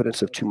that's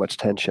evidence of too much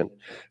tension.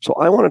 So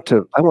I want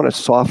to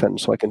soften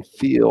so I can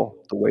feel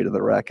the weight of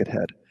the racket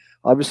head.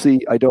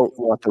 Obviously, I don't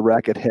want the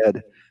racket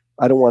head.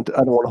 I don't want to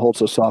hold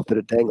so soft that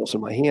it dangles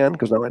in my hand,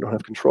 because now I don't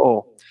have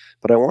control.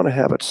 But I want to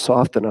have it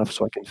soft enough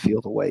so I can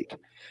feel the weight,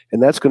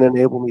 and that's going to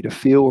enable me to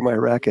feel where my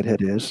racket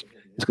head is.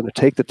 It's going to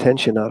take the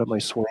tension out of my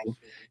swing,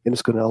 and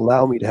it's going to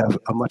allow me to have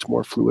a much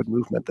more fluid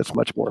movement that's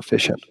much more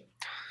efficient.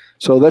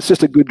 So that's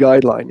just a good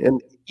guideline.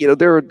 And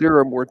there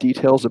are more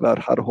details about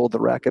how to hold the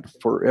racket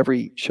for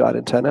every shot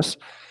in tennis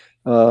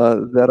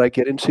that I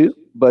get into,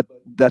 but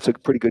that's a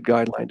pretty good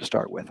guideline to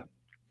start with.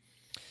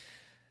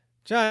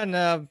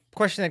 John,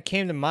 question that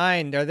came to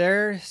mind: are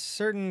there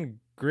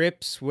certain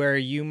grips where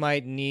you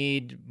might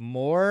need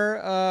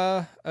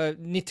more,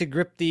 need to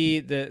grip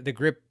the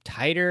grip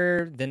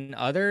tighter than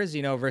others?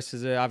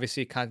 Versus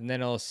obviously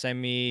continental,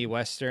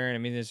 semi-western. I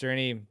mean, is there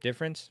any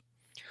difference?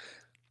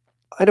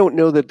 I don't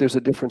know that there's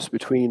a difference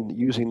between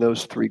using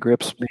those three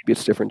grips. Maybe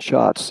it's different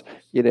shots.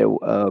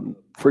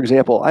 For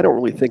example, I don't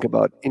really think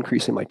about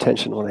increasing my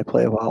tension when I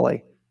play a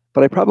volley,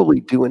 but I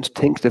probably do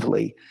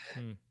instinctively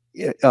Hmm.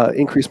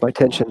 increase my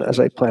tension as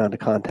I play onto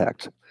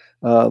contact.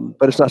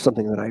 But it's not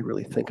something that I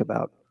really think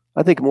about.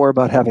 I think more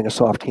about having a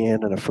soft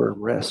hand and a firm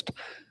wrist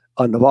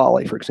on the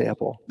volley, for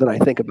example, than I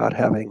think about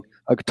having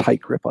a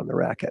tight grip on the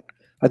racket.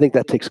 I think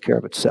that takes care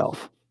of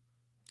itself.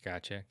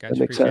 Gotcha. That Gotcha.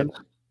 makes Appreciate.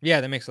 sense. Yeah,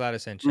 that makes a lot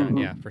of sense, John.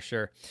 Yeah, Hmm. for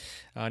sure.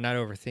 Not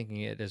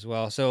overthinking it as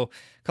well. So,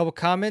 a couple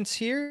comments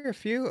here. A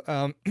few.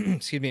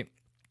 Excuse me.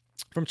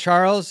 From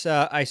Charles,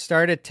 I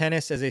started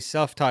tennis as a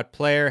self-taught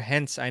player,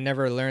 hence I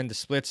never learned the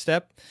split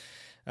step.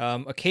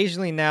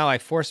 Occasionally now I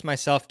force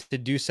myself to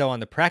do so on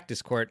the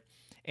practice court.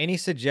 Any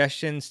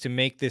suggestions to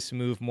make this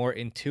move more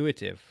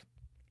intuitive?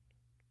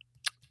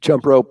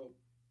 Jump rope.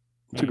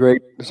 Mm,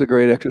 It's a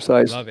great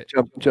exercise. love it.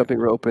 Jumping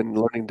rope and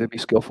learning to be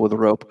skillful with the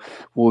rope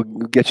will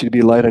get you to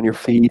be light on your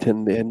feet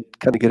and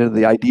kind of get into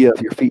the idea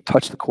of your feet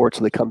touch the court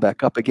so they come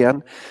back up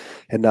again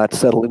and not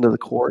settle into the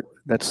court.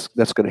 That's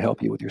going to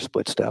help you with your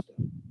split step.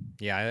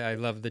 Yeah, I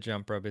love the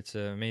jump rope. It's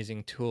an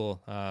amazing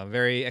tool,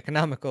 very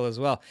economical as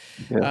well.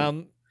 Yeah.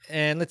 Um,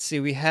 and let's see,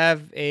 we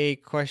have a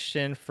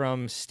question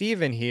from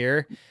Steven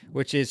here,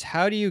 which is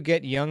how do you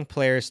get young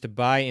players to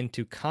buy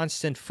into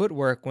constant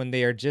footwork when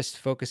they are just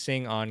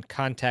focusing on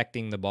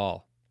contacting the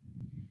ball?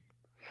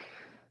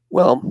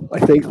 Well, I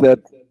think that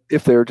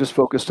if they're just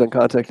focused on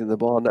contacting the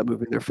ball and not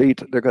moving their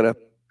feet, they're going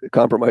to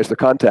compromise their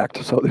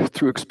contact. So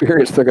through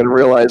experience, they're going to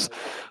realize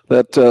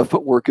that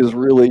footwork is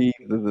really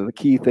the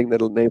key thing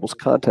that enables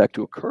contact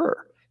to occur.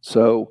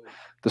 So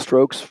the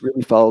strokes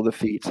really follow the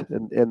feet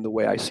and the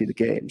way I see the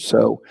game.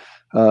 So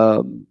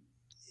um,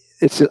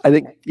 I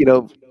think,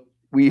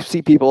 we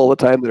see people all the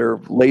time that are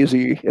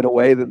lazy in a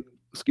way that,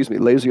 excuse me,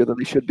 lazier than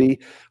they should be.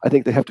 I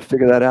think they have to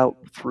figure that out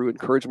through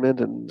encouragement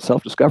and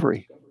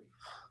self-discovery.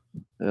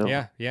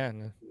 Yeah. Yeah,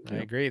 no, I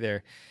Yeah. agree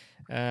there.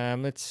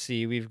 Let's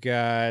see, we've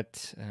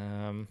got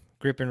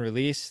grip and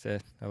release.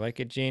 I like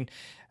it, Gene.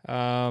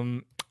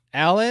 Um,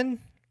 Alan,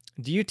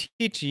 do you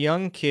teach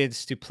young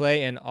kids to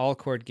play an all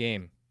court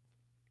game?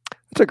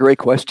 That's a great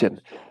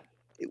question.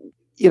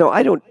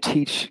 I don't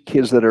teach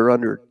kids that are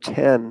under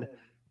 10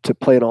 to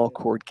play an all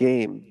court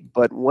game,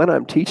 but when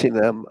I'm teaching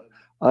them,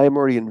 I'm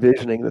already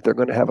envisioning that they're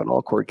going to have an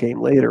all court game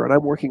later, and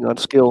I'm working on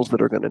skills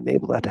that are going to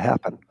enable that to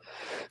happen.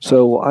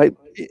 So,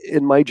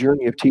 in my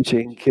journey of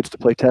teaching kids to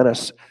play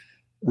tennis,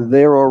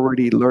 they're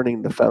already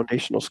learning the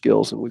foundational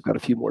skills, and we've got a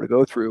few more to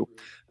go through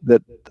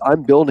that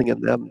I'm building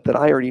in them that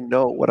I already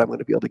know what I'm going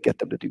to be able to get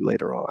them to do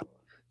later on.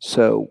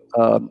 So,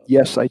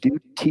 yes, I do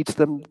teach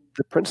them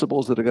the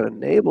principles that are going to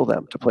enable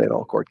them to play an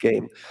all-court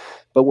game.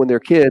 But when they're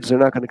kids, they're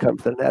not going to come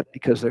to the net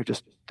because they're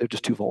just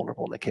too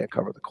vulnerable and they can't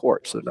cover the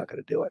court, so they're not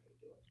going to do it.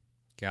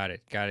 Got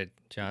it,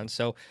 John.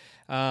 So,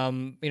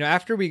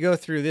 after we go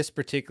through this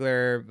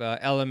particular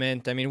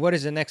element, I mean, what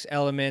is the next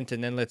element?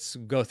 And then let's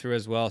go through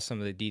as well some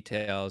of the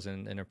details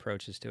and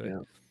approaches to it. Yeah.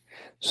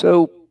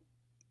 So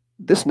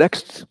this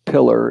next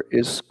pillar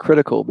is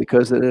critical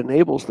because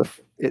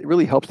it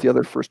really helps the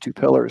other first two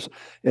pillars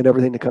and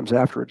everything that comes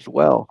after it as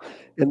well.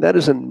 And that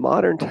is in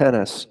modern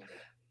tennis,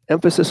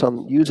 emphasis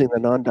on using the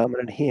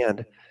non-dominant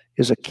hand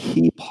is a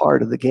key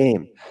part of the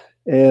game.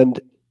 And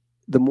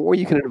the more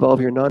you can involve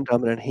your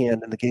non-dominant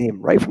hand in the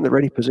game right from the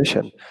ready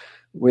position,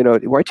 where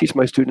I teach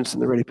my students in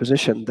the ready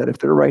position that if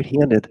they're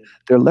right-handed,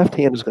 their left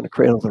hand is going to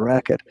cradle the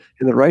racket,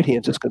 and the right hand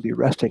is just going to be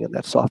resting in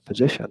that soft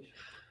position.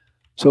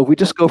 So if we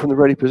just go from the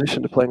ready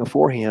position to playing a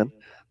forehand,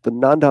 the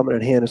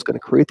non-dominant hand is going to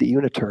create the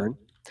unit turn.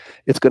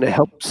 It's going to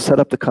help set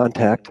up the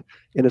contact,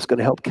 and it's going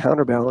to help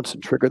counterbalance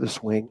and trigger the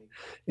swing,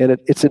 and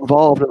it's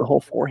involved in the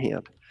whole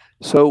forehand.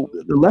 So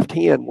the left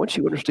hand, once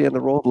you understand the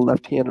role of the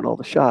left hand in all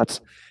the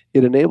shots,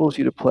 it enables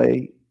you to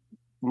play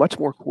with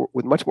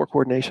much more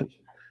coordination,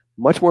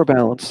 much more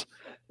balance,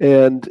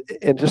 and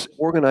just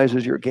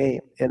organizes your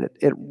game, and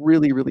it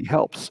really really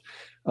helps.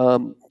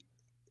 Um,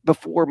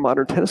 Before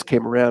modern tennis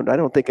came around, I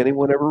don't think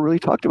anyone ever really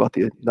talked about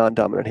the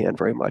non-dominant hand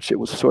very much. It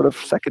was sort of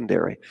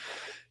secondary.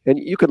 And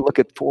you can look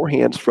at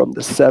forehands from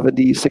the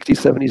 70s, 60s,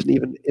 70s, and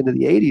even into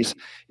the 80s,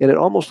 and it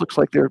almost looks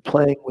like they're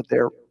playing with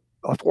their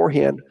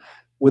forehand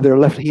with their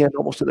left hand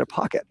almost in their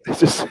pocket. It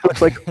just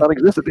looks like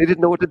non-existent. They didn't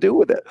know what to do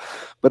with it.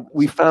 But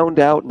we found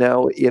out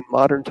now in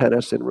modern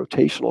tennis, in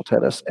rotational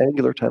tennis,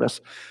 angular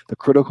tennis, the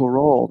critical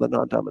role of the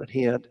non-dominant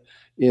hand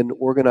in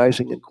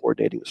organizing and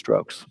coordinating the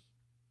strokes.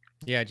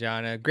 Yeah,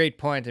 John, a great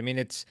point. I mean,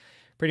 it's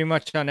pretty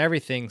much on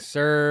everything: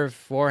 serve,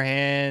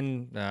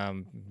 forehand,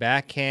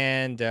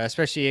 backhand.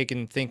 Especially, you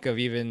can think of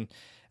even,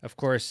 of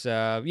course,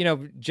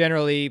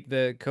 generally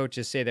the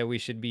coaches say that we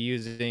should be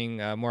using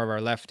more of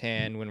our left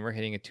hand when we're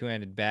hitting a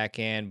two-handed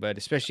backhand. But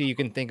especially, you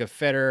can think of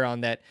Federer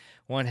on that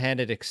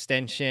one-handed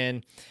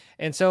extension.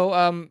 And so,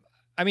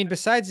 I mean,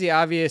 besides the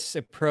obvious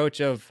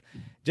approach of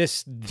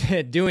just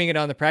doing it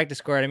on the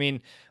practice court, I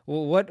mean,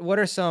 what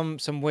are some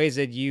ways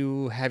that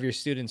you have your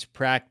students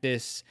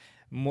practice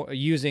more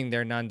using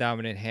their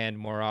non-dominant hand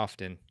more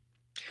often?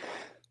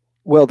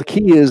 Well, the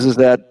key is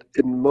that,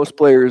 and most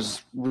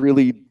players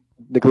really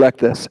neglect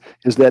this,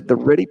 is that the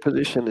ready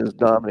position is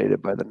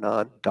dominated by the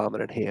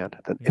non-dominant hand.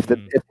 Then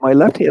Hmm. if my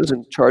left hand is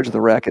in charge of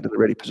the racket in the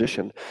ready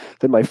position,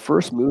 then my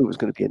first move is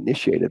going to be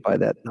initiated by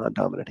that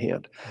non-dominant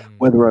hand. Mm.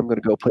 Whether I'm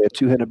going to go play a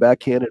two-handed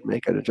backhand and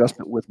make an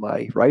adjustment with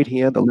my right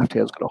hand, the left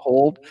hand is going to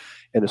hold,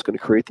 and it's going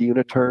to create the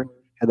unit turn,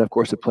 and of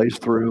course it plays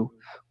through.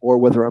 Or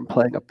whether I'm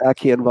playing a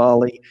backhand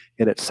volley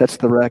and it sets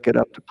the racket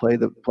up to play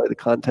the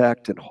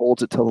contact and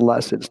holds it till the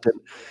last instant.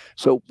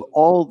 So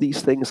all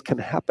these things can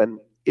happen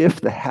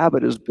if the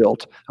habit is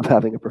built of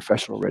having a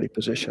professional ready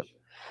position.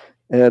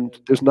 And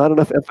there's not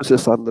enough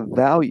emphasis on the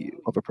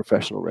value of a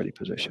professional ready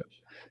position.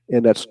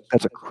 And that's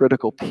a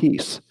critical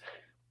piece.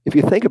 If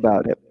you think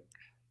about it,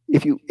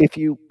 if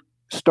you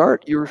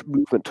start your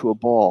movement to a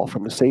ball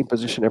from the same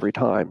position every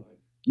time,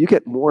 you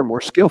get more and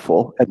more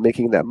skillful at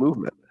making that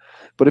movement.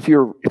 But if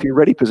your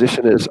ready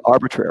position is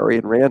arbitrary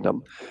and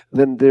random,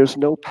 then there's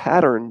no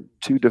pattern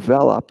to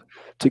develop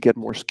to get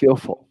more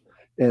skillful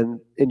and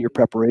in your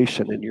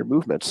preparation and your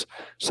movements.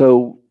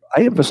 So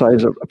I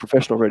emphasize a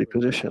professional ready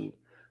position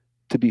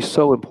to be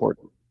so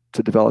important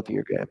to developing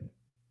your game.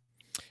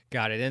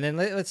 Got it. And then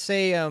let's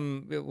say,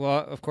 well,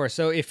 of course.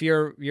 So if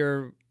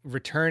you're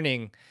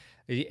returning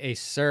a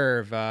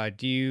serve,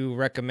 do you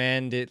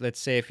recommend it? Let's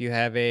say if you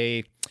have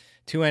a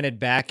two-handed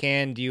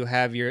backhand, do you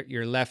have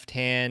your left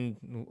hand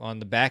on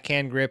the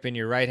backhand grip and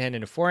your right hand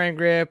in a forehand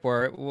grip,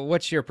 or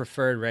what's your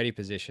preferred ready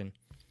position?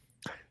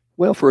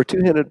 Well, for a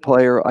two-handed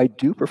player, I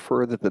do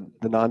prefer that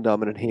the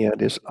non-dominant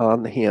hand is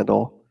on the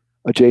handle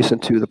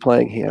adjacent to the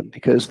playing hand,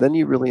 because then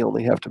you really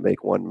only have to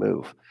make one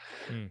move.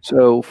 Mm,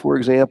 So, for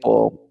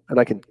example, and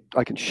I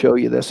can show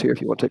you this here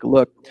if you want to take a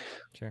look.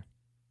 sure.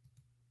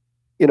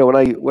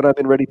 When I'm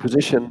in ready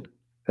position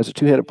as a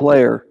two-handed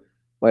player,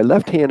 my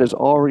left hand is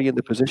already in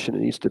the position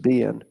it needs to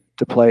be in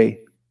to play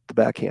the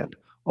backhand.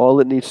 All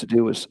it needs to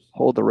do is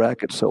hold the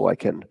racket so I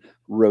can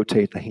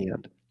rotate the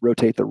hand,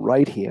 rotate the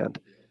right hand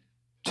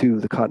to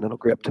the continental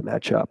grip to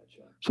match up.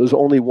 So there's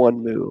only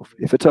one move.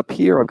 If it's up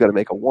here, I've got to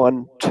make a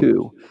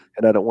 1-2,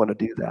 and I don't want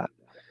to do that.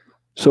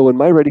 So in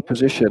my ready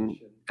position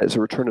as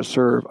a return to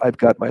serve, I've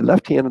got my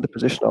left hand in the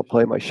position I'll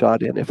play my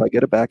shot in if I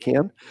get a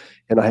backhand,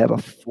 and I have a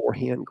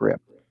forehand grip.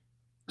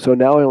 So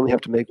now I only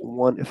have to make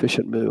one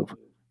efficient move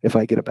if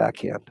I get a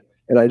backhand,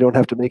 and I don't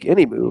have to make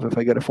any move if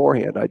I get a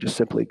forehand. I just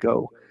simply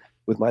go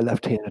with my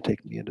left hand and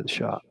take me into the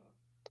shot.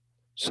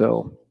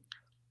 So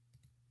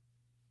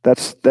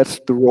that's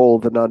the role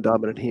of the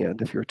non-dominant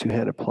hand if you're a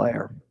two-handed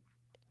player.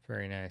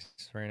 Very nice.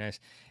 Very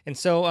nice. And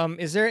so,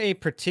 is there a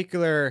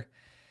particular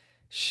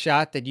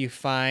shot that you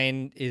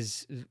find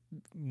is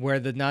where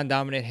the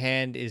non-dominant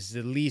hand is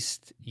the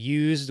least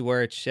used,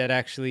 where it should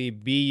actually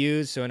be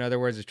used? So in other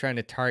words, it's trying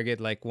to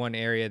target like one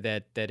area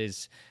that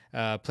is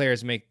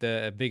players make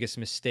the biggest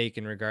mistake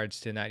in regards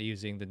to not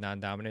using the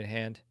non-dominant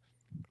hand.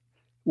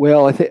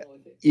 Well, I think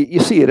you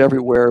see it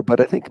everywhere, but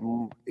I think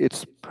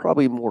it's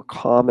probably more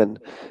common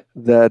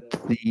that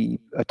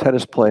a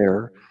tennis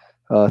player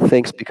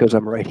thinks because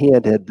I'm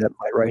right-handed that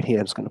my right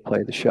hand's going to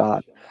play the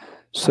shot.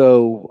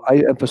 So I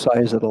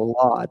emphasize it a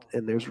lot,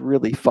 and there's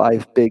really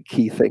five big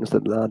key things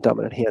that the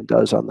non-dominant hand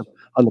does on the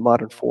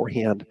modern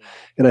forehand.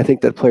 And I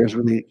think that players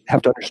really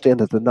have to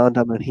understand that the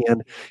non-dominant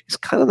hand is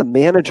kind of the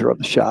manager of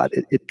the shot.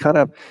 It kind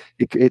of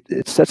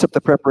it sets up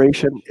the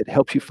preparation, it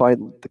helps you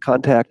find the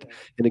contact,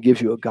 and it gives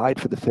you a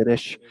guide for the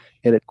finish,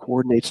 and it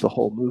coordinates the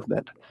whole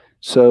movement.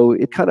 So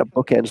it kind of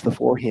bookends the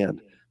forehand.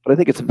 But I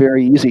think it's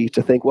very easy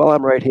to think, well,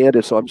 I'm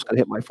right-handed, so I'm just going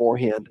to hit my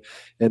forehand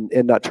and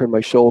not turn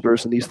my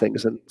shoulders and these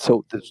things. And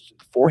so the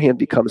forehand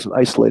becomes an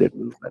isolated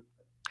movement.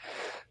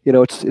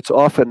 It's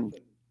often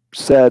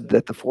said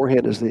that the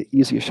forehand is the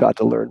easiest shot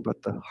to learn,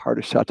 but the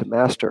hardest shot to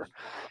master.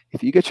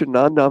 If you get your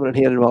non-dominant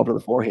hand involved in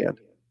the forehand,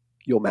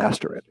 you'll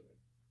master it.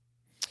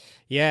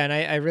 Yeah, and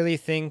I really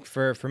think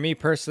for me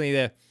personally,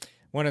 the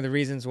one of the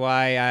reasons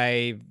why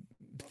I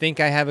think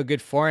I have a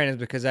good forehand is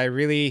because I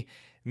really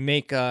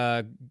make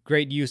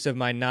great use of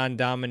my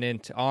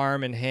non-dominant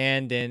arm and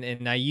hand,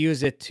 and I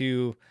use it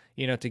to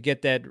to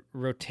get that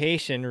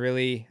rotation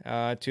really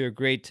to a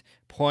great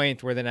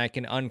point where then I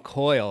can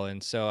uncoil,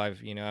 and so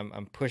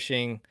I'm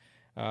pushing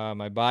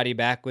my body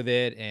back with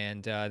it,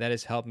 and that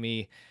has helped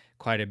me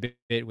quite a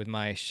bit with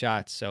my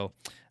shots. So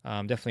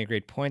definitely a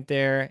great point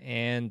there.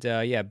 And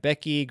yeah,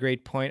 Becky,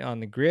 great point on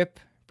the grip.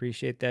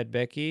 Appreciate that,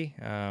 Becky.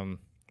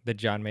 That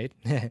John made.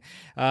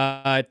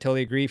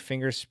 Totally agree.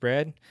 Finger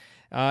spread.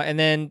 And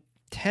then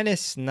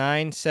Tennis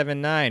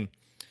 979.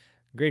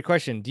 Great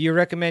question. Do you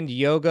recommend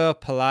yoga,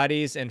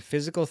 Pilates, and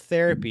physical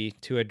therapy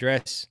to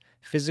address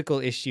physical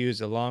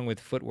issues along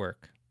with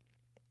footwork?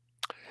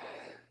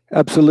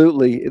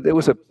 Absolutely. There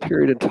was a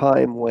period in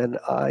time when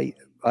I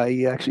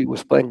actually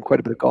was playing quite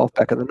a bit of golf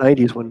back in the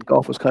 90s when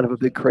golf was kind of a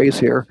big craze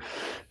here.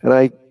 And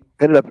I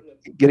ended up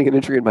getting an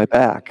injury in my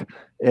back.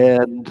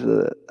 Mm,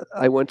 And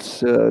I went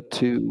to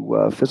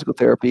physical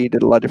therapy,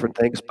 did a lot of different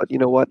things. But you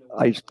know what?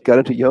 I got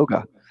into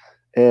yoga.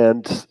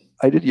 And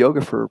I did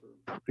yoga for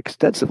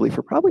extensively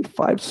for probably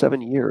 5,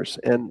 7 years.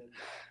 And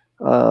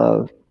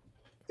uh,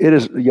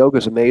 yoga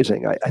is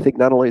amazing. I think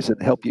not only does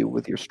it help you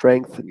with your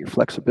strength and your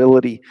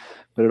flexibility,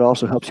 but it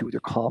also helps you with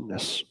your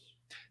calmness.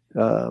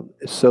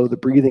 So the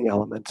breathing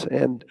element,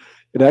 and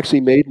it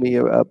actually made me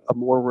a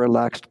more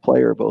relaxed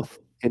player, both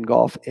in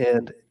golf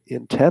and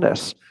in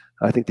tennis.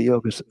 I think the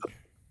yoga is a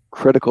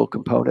critical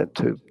component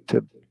to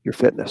your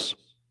fitness.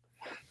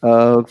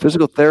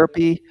 Physical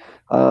therapy,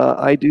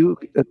 I do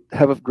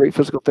have a great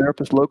physical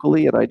therapist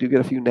locally, and I do get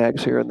a few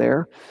nags here and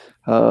there.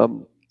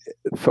 Um,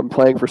 from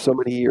playing for so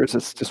many years,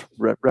 it's just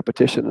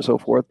repetition and so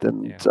forth.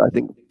 And yeah. I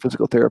think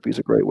physical therapy is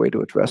a great way to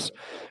address,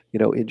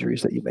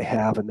 injuries that you may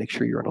have and make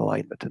sure you're in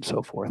alignment and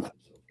so forth.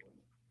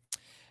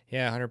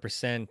 Yeah,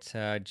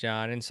 100%,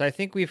 John. And so I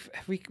think we've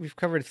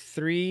covered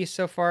three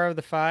so far of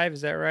the five.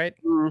 Is that right?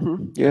 Yeah,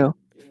 yeah.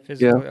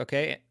 Physical.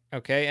 Okay.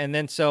 Okay. And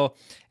then so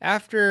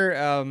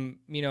after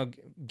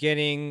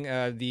getting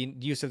the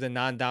use of the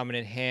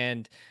non-dominant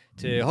hand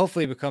to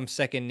hopefully become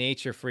second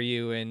nature for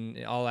you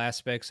in all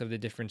aspects of the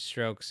different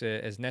strokes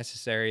as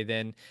necessary,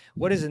 then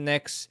what is the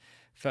next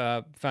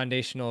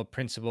foundational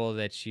principle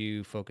that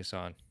you focus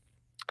on?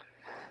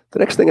 The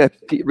next thing I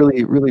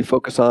really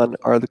focus on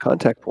are the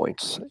contact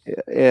points,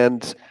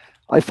 and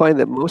I find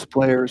that most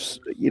players,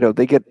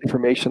 they get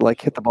information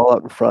like hit the ball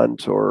out in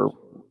front, or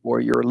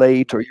you're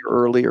late, or you're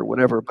early, or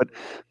whatever. But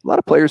a lot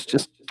of players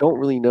just don't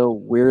really know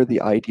where the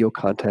ideal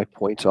contact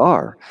points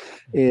are,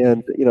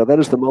 and Mhm. that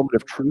is the moment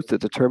of truth that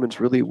determines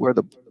really what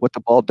the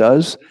ball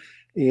does.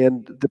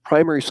 And the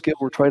primary skill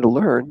we're trying to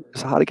learn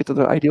is how to get to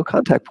the ideal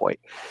contact point.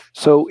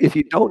 So if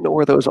you don't know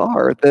where those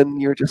are, then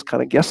you're just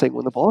kind of guessing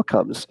when the ball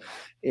comes.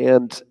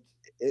 And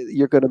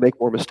you're going to make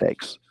more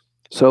mistakes.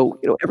 So,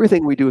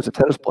 everything we do as a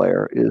tennis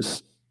player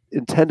is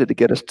intended to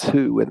get us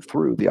to and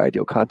through the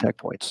ideal contact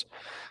points.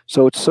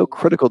 So it's so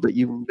critical that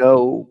you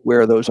know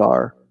where those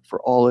are for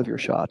all of your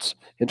shots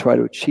and try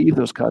to achieve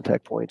those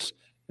contact points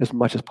as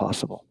much as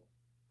possible.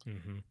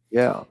 Mhm.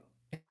 Yeah.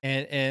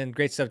 And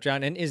great stuff,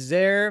 John. And is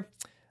there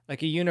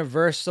like a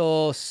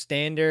universal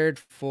standard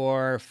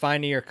for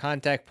finding your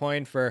contact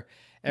point for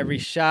every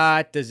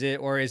shot? Does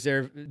it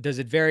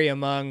vary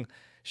among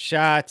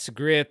shots,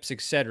 grips,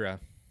 etc.?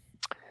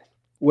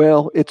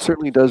 Well, it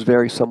certainly does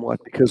vary somewhat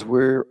because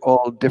we're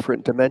all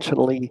different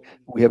dimensionally.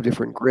 We have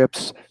different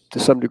grips. To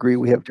some degree,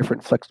 we have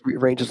different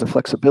ranges of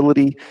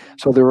flexibility.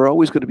 So there are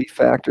always going to be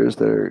factors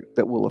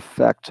that will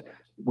affect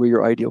where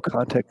your ideal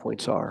contact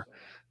points are.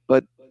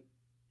 But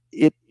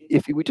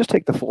if you would just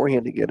take the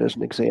forehand again as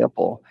an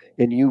example,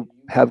 and you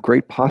have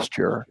great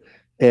posture,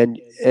 and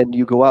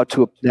you go out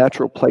to a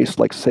natural place,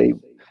 like, say,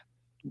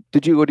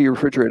 did you go to your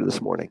refrigerator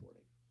this morning?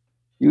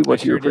 You I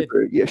went to your sure did.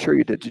 refrigerator. Yeah, sure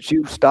you did. Did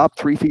you stop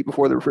 3 feet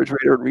before the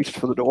refrigerator and reach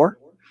for the door?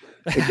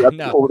 And grab to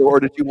No, pull the door, or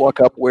did you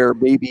walk up where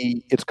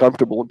maybe it's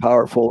comfortable and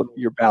powerful and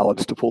you're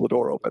balanced to pull the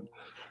door open?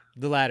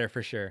 the latter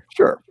for sure.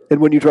 Sure. And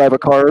when you drive a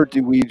car,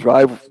 do we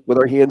drive with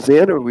our hands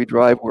in, or do we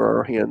drive where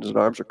our hands and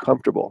arms are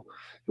comfortable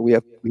and we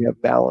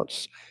have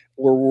balance?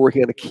 Or we're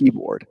working on a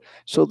keyboard.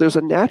 So there's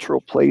a natural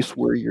place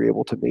where you're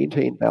able to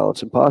maintain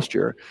balance and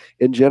posture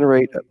and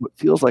generate what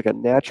feels like a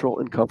natural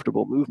and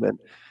comfortable movement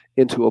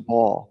into a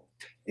ball.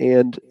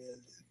 And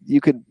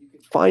you can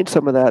find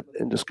some of that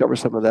and discover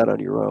some of that on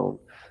your own,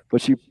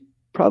 but you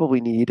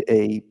probably need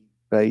a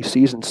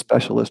seasoned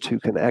specialist who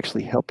can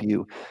actually help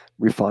you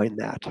refine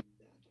that.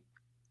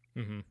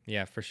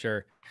 Yeah, for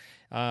sure.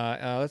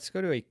 Let's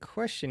go to a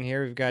question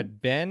here. We've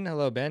got Ben.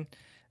 Hello, Ben.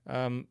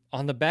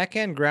 On the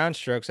backhand ground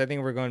strokes, I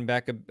think we're going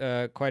back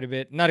quite a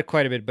bit, not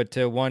quite a bit, but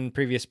to one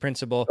previous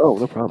principle. Oh,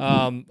 no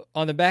problem.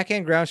 On the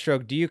backhand ground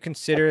stroke, do you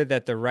consider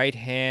the right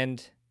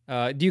hand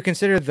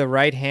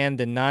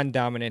the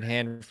non-dominant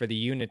hand for the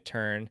unit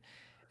turn,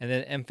 and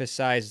then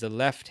emphasize the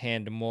left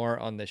hand more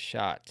on the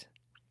shot?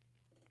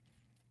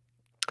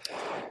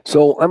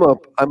 So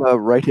I'm a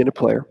right-handed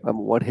player. I'm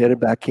a one-handed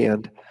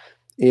backhand,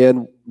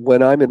 and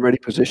when I'm in ready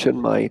position,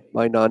 my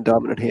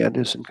non-dominant hand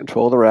is in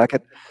control of the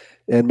racket,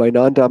 and my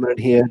non-dominant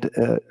hand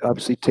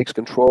obviously takes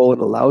control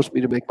and allows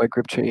me to make my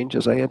grip change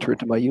as I enter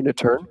into my unit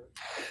turn.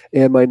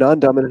 And my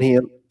non-dominant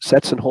hand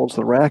sets and holds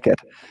the racket,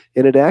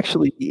 and it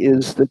actually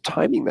is the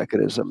timing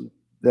mechanism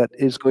that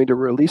is going to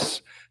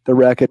release the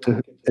racket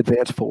to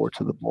advance forward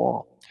to the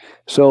ball.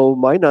 So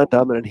my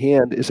non-dominant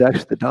hand is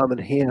actually the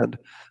dominant hand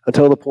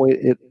until the point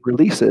it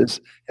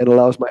releases and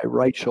allows my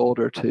right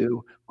shoulder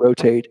to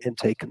rotate and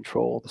take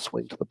control of the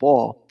swing to the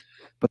ball.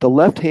 But the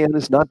left hand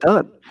is not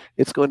done.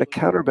 It's going to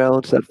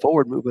counterbalance that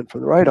forward movement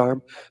from the right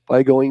arm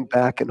by going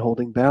back and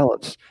holding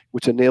balance,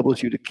 which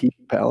enables you to keep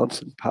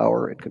balance and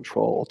power and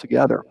control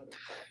together.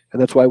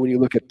 And that's why when you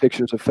look at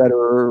pictures of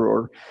Federer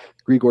or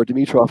Grigor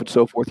Dimitrov and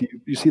so forth,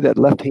 you see that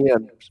left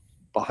hand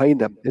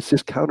behind them. It's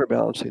just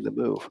counterbalancing the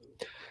move.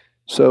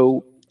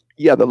 So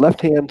yeah, the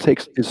left hand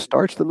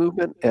starts the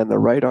movement, and the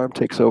right arm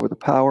takes over the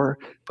power,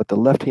 but the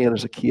left hand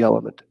is a key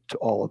element to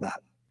all of that.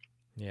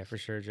 Yeah, for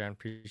sure, John.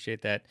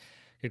 Appreciate that.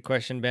 Good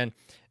question, Ben.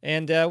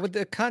 And with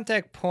the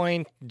contact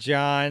point,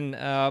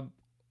 John,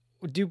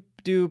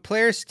 do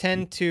players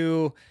tend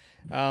to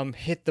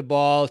hit the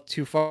ball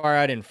too far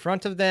out in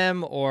front of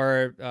them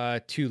or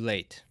too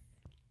late?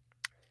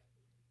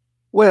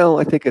 Well,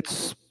 I think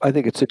it's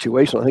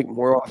situational. I think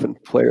more often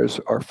players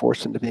are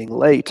forced into being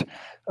late,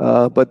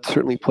 but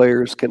certainly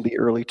players can be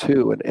early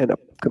too. And a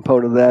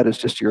component of that is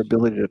just your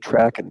ability to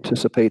track and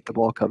anticipate the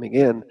ball coming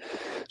in.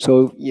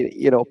 So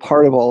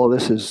part of all of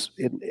this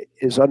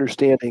is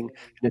understanding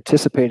and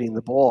anticipating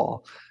the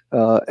ball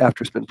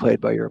after it's been played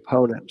by your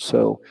opponent.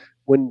 So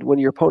when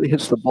your opponent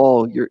hits the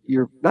ball,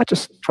 you're not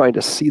just trying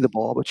to see the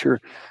ball, but you're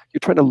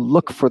trying to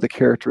look for the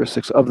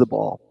characteristics of the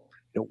ball.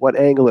 What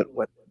angle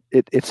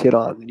it's hit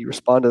on, and you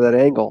respond to that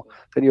angle.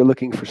 Then you're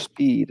looking for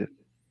speed,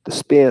 the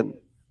spin,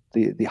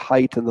 the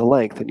height, and the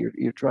length, and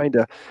you're trying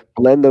to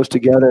blend those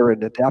together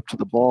and adapt to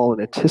the ball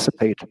and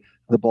anticipate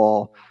the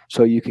ball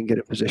so you can get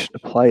in position to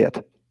play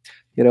it.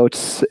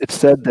 It's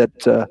said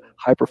that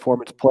high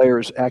performance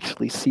players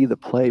actually see the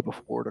play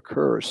before it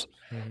occurs,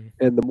 Hmm.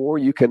 and the more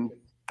you can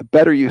the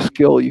better you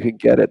skill you can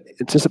get at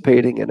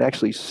anticipating and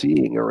actually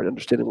seeing or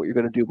understanding what you're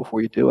going to do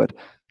before you do it,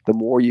 the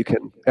more you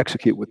can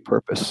execute with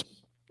purpose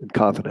and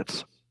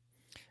confidence.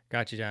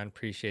 Got you, John.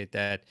 Appreciate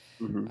that.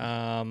 Hmm.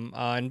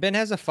 And Ben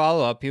has a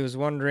follow up. He was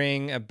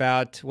wondering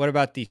about what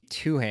about the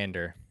two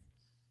hander?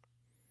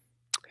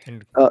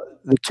 And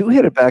The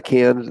two-handed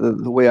backhand,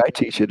 the way I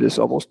teach it, is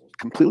almost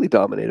completely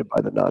dominated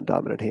by the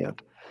non-dominant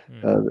hand.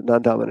 mm, The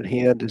non-dominant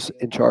hand is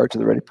in charge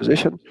in the ready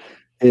position.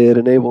 It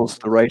enables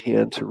the right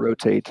hand to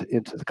rotate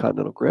into the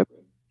continental grip,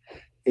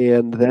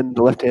 and then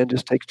the left hand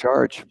just takes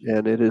charge,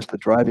 and it is the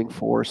driving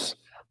force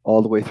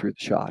all the way through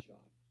the shot.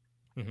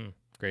 hmm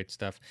Great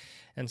stuff.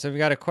 And so we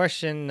got a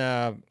question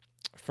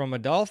from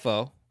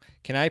Adolfo.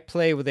 Can I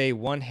play with a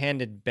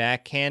one-handed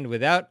backhand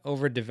without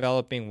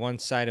overdeveloping one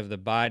side of the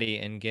body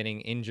and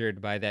getting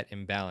injured by that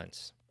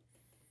imbalance?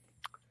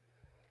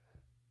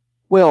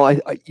 Well,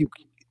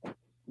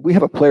 we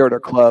have a player at our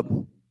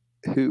club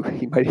who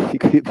he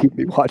could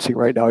be watching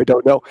right now. I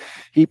don't know.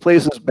 He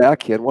plays his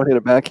backhand,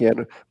 one-handed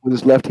backhand, with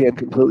his left hand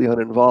completely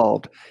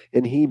uninvolved,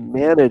 and he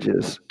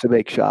manages to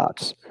make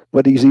shots,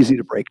 but he's easy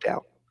to break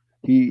down.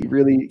 He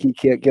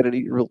can't get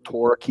any real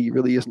torque. He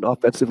really isn't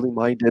offensively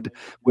minded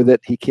with it.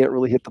 He can't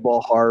really hit the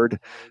ball hard.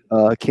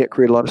 Can't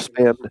create a lot of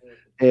spin,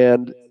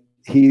 and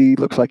he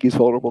looks like he's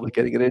vulnerable to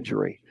getting an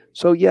injury.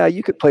 So yeah,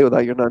 you could play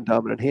without your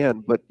non-dominant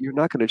hand, but you're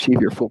not going to achieve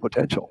your full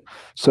potential.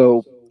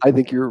 So I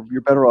think you're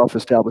better off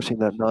establishing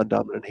that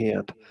non-dominant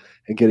hand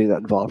and getting that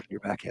involved in your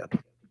backhand.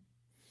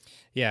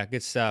 Yeah,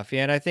 good stuff.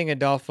 Yeah, and I think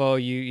Adolfo,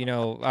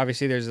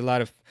 obviously there's a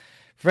lot of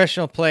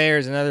professional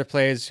players and other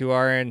players who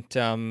aren't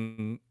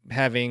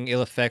having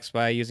ill effects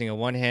by using a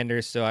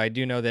one-hander. So I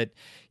do know that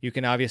you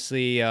can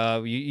obviously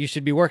you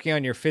should be working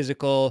on your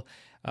physical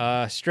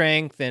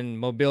strength and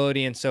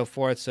mobility and so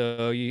forth.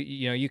 So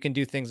you can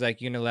do things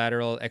like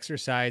unilateral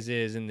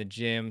exercises in the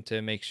gym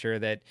to make sure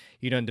that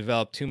you don't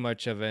develop too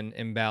much of an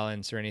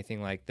imbalance or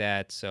anything like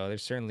that. So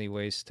there's certainly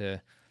ways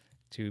to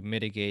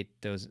mitigate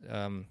those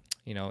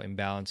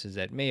imbalances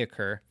that may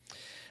occur.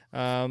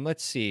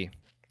 Let's see.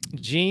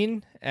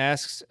 Gene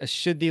asks,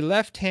 should the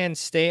left hand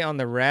stay on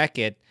the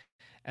racket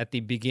at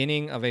the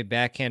beginning of a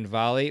backhand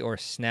volley or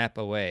snap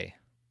away?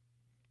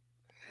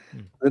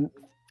 Then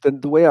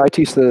the way I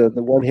teach the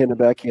one-handed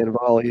backhand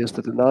volley is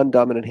that the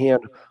non-dominant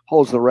hand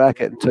holds the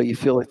racket until you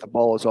feel like the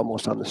ball is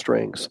almost on the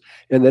strings,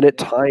 and then it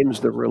times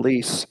the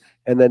release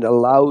and then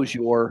allows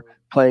your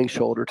playing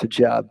shoulder to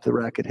jab the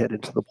racket head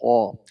into the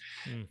ball.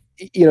 Mm,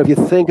 If you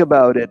think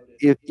about it,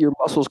 if your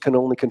muscles can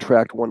only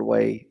contract one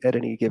way at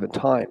any given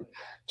time.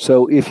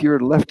 So if your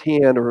left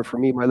hand, or for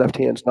me, my left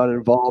hand's not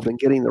involved in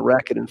getting the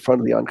racket in front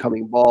of the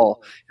oncoming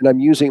ball, and I'm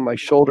using my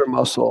shoulder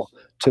muscle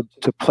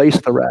to place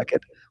the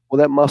racket, well,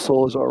 that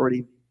muscle is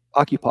already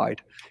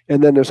occupied.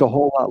 And then there's a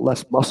whole lot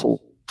less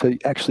muscle to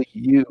actually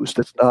use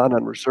that's not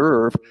on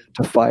reserve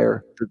to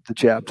fire the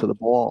jab to the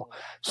ball.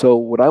 So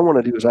what I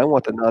want to do is I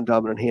want the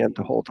non-dominant hand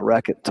to hold the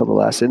racket until the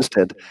last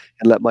instant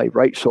and let my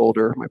right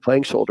shoulder, my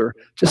playing shoulder,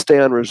 just stay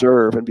on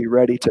reserve and be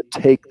ready to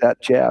take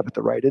that jab at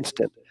the right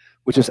instant,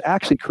 which is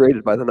actually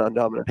created by the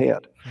non-dominant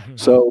hand.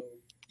 So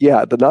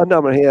yeah, the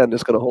non-dominant hand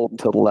is going to hold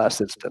until the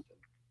last instant.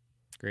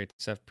 Great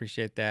stuff.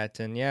 Appreciate that.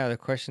 And yeah, the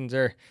questions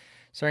are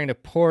starting to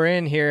pour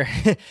in here.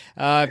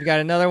 I've got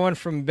another one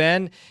from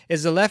Ben.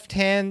 Is the left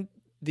hand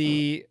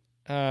is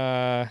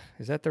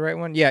that the right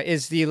one? Yeah.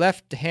 Is the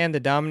left hand the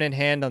dominant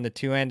hand on the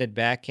two-handed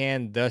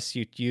backhand? Thus,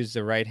 you use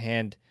the right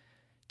hand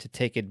to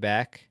take it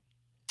back.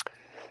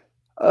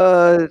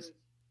 Uh,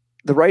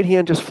 the right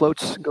hand just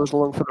floats, goes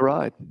along for the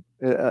ride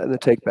in the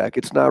take back.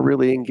 It's not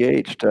really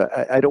engaged.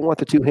 I don't want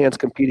the two hands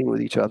competing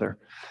with each other.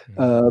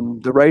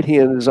 The right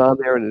hand is on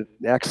there and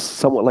it acts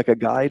somewhat like a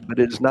guide, but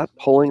it is not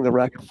pulling the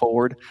racket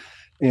forward.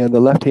 And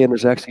the left hand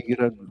is actually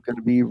going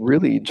to be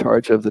really in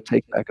charge of the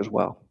take back as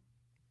well.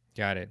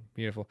 Got it.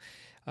 Beautiful.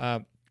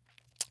 So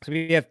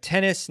we have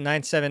tennis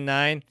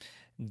 979.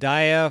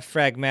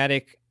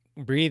 Diaphragmatic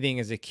breathing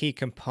is a key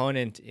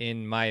component,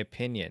 in my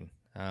opinion.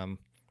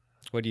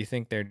 What do you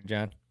think there,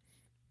 John?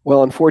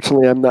 Well,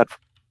 unfortunately, I'm not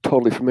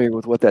totally familiar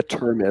with what that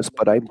term is,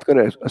 but I'm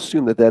going to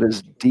assume that that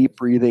is deep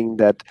breathing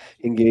that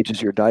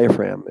engages your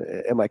diaphragm.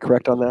 Am I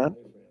correct on that?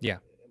 Yeah.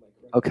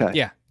 Okay.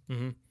 Yeah.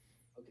 Mm-hmm.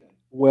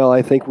 Well,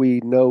 I think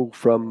we know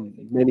from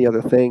many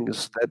other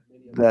things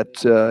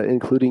that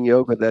including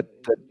yoga, that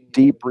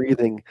deep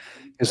breathing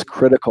is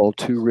critical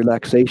to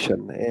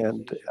relaxation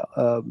and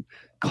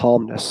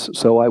calmness.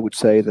 So I would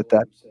say that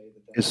that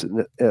is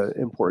an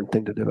important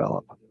thing to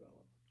develop.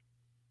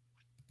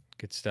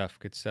 Good stuff.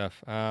 Good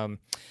stuff. So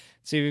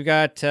we've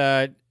got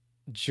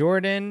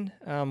Jordan.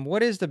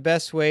 What is the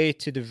best way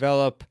to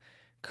develop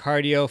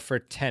cardio for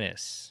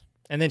tennis?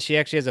 And then she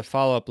actually has a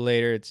follow up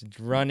later. It's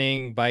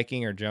running,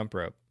 biking, or jump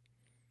rope.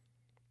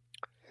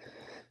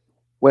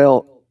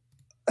 Well,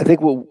 I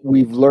think what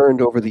we've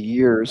learned over the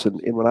years, and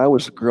when I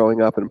was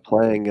growing up and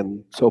playing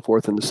and so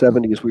forth in the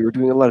 70s, we were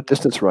doing a lot of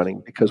distance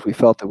running because we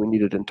felt that we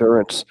needed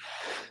endurance.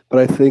 But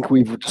I think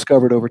we've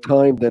discovered over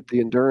time that the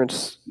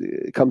endurance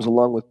comes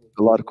along with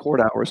a lot of court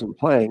hours and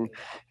playing,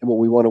 and what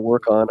we want to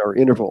work on are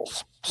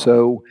intervals.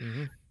 So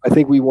Mm-hmm. I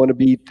think we want to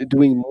be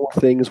doing more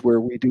things where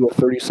we do a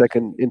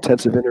 30-second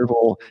intensive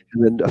interval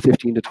and then a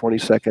 15 to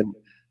 20-second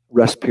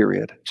rest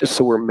period, just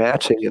so we're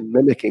matching and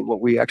mimicking what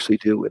we actually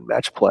do in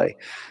match play,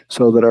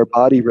 so that our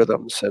body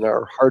rhythms and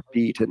our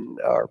heartbeat and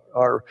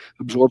our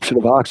absorption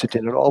of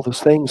oxygen and all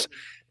those things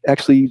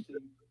actually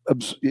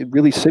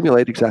really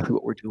simulate exactly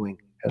what we're doing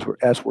as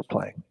we're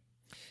playing.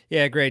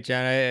 Yeah, great,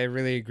 John. I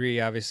really agree,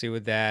 obviously,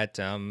 with that.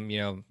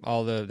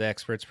 All the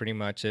experts pretty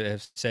much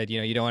have said,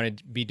 you don't want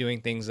to be doing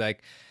things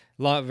like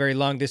very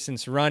long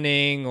distance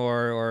running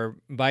or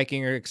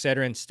biking or et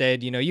cetera.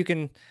 Instead, you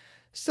can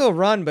still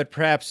run, but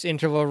perhaps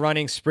interval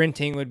running,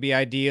 sprinting would be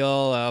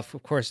ideal. Of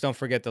course, don't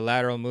forget the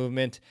lateral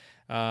movement.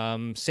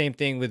 Same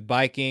thing with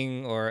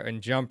biking or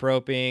and jump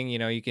roping.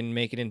 You can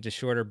make it into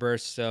shorter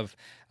bursts of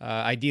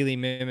ideally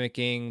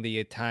mimicking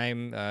the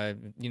time,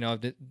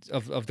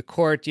 of the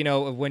court,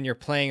 of when you're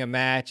playing a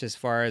match, as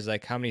far as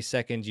like how many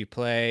seconds you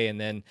play, and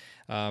then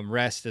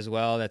rest as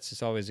well. That's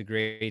just always a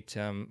great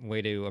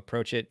way to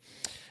approach it.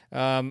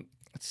 Let's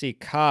see,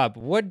 Cobb,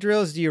 what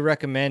drills do you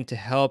recommend to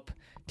help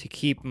to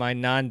keep my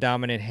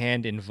non-dominant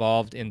hand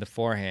involved in the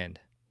forehand?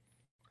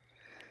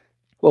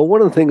 Well,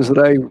 one of the things that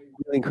I really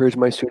encourage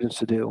my students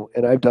to do,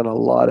 and I've done a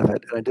lot of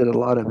it, and I did a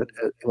lot of it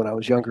when I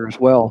was younger as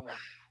well,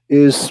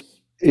 is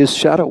is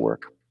shadow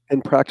work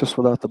and practice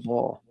without the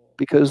ball,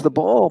 because the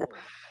ball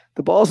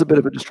is a bit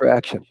of a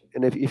distraction.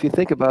 And if you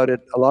think about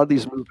it, a lot of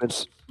these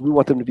movements, we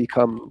want them to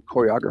become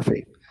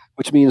choreography,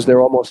 which means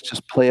they're almost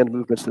just planned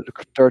movements that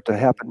start to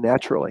happen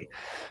naturally.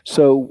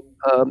 So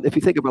if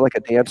you think about like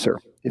a dancer,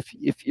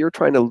 if you're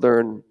trying to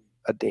learn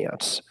a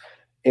dance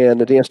and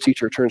the dance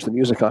teacher turns the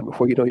music on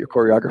before you know your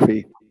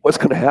choreography, what's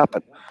going to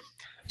happen?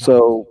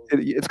 So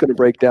it's going to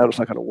break down. It's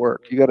not going to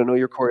work. You got to know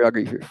your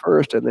choreography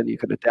first, and then you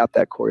can adapt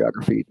that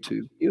choreography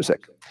to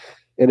music.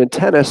 And in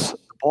tennis, the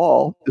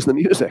ball is the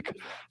music.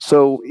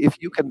 So if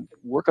you can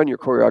work on your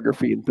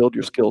choreography and build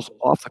your skills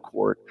off the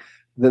court,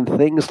 then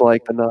things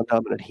like the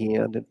non-dominant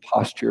hand and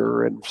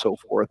posture and so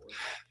forth,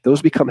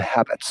 those become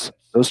habits.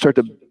 Those start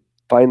to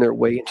find their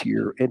way into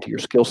your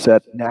skill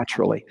set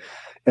naturally.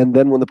 And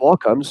then when the ball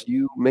comes,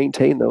 you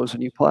maintain those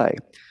and you play.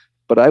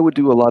 But I would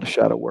do a lot of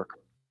shadow work.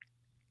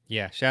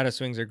 Yeah, shadow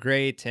swings are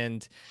great,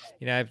 and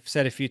I've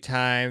said a few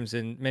times,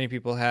 and many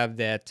people have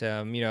that.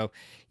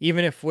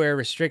 Even if we're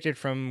restricted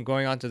from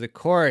going onto the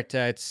court,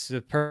 it's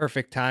the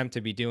perfect time to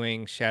be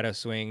doing shadow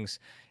swings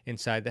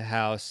inside the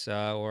house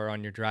or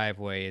on your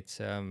driveway. It's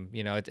and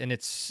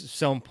it's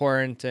so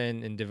important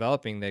in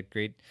developing that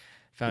great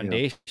Yeah.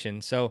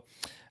 foundation. So,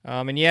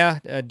 and yeah,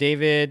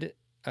 David,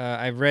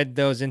 I've read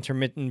those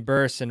intermittent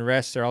bursts and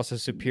rests are also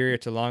superior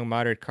to long,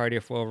 moderate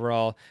cardio for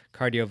overall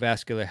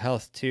cardiovascular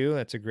health too.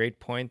 That's a great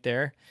point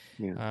there.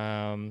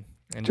 Yeah.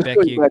 And Just going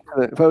Becky, back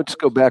to if I would just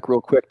go back real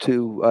quick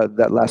to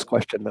that last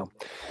question, though.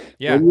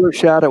 yeah, When you're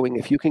shadowing,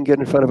 if you can get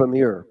in front of a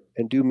mirror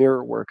and do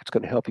mirror work, it's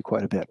going to help you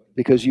quite a bit,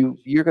 because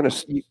you're going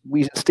to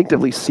we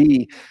instinctively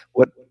see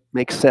what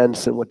makes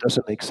sense and what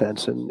doesn't make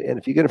sense, and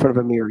if you get in front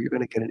of a mirror, you're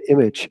going to get an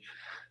image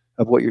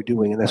of what you're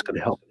doing, and that's going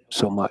to help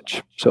so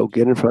much. So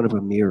get in front of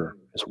a mirror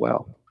as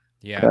well.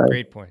 yeah, Okay.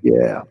 great point.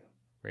 Yeah.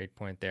 Great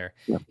point there.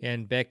 Yeah.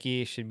 And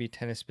Becky should be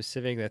tennis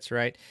specific. That's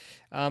right.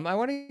 I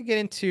want to get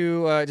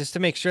into just to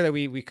make sure that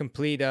we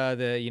complete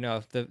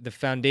the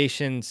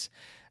foundations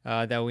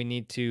that we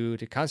need to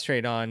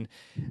concentrate on,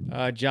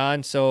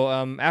 John. So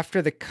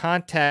after the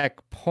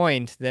contact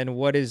point, then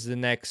what is the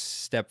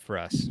next step for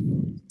us?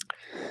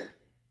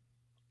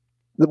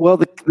 Well,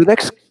 the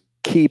next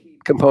key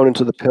component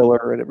of the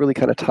pillar, and it really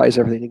kind of ties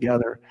everything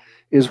together,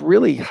 is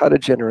really how to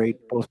generate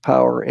both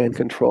power and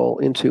control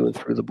into and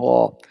through the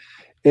ball.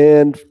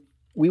 And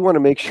we want to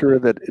make sure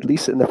that at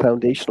least in the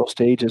foundational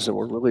stages, and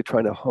we're really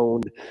trying to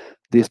hone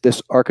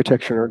this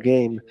architecture in our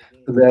game,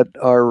 that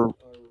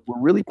we're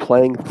really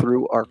playing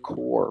through our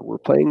core. We're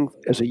playing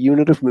as a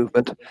unit of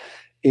movement,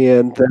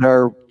 and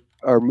that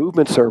our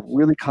movements are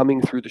really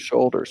coming through the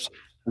shoulders.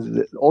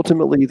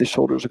 Ultimately, the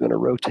shoulders are going to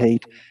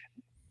rotate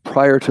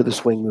prior to the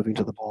swing moving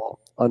to the ball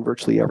on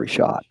virtually every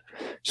shot.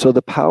 So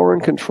the power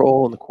and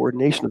control and the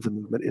coordination of the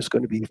movement is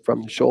going to be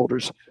from the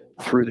shoulders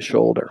through the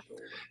shoulder.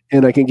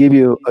 And I can give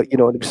you,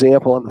 an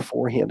example on the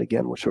forehand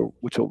again, which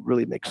will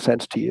really make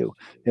sense to you,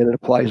 and it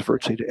applies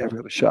virtually to every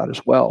other shot as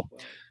well.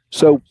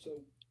 So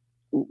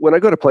when I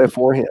go to play a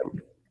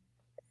forehand,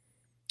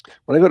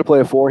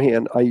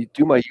 I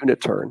do my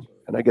unit turn,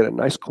 and I get a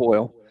nice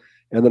coil,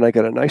 and then I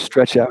get a nice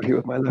stretch out here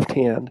with my left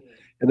hand,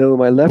 and then when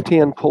my left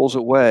hand pulls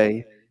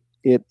away,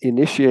 it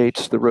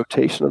initiates the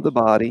rotation of the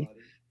body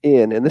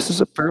in, and this is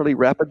a fairly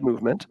rapid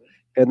movement.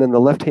 And then the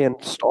left hand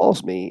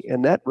stalls me,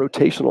 and that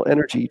rotational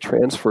energy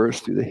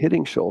transfers through the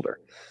hitting shoulder.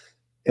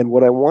 And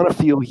what I want to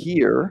feel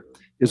here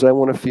is I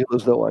want to feel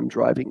as though I'm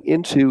driving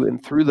into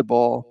and through the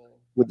ball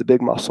with the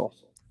big muscle.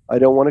 I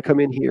don't want to come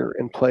in here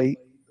and play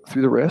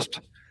through the wrist.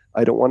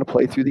 I don't want to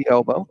play through the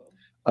elbow.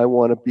 I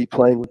want to be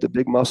playing with the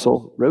big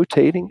muscle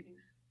rotating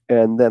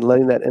and then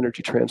letting that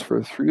energy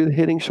transfer through the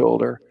hitting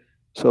shoulder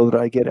so that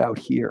I get out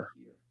here.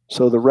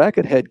 So the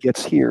racket head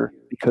gets here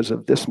because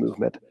of this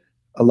movement,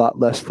 a lot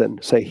less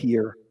than, say,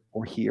 here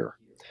or here.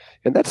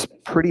 And that's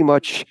pretty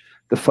much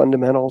the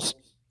fundamentals,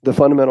 the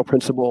fundamental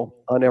principle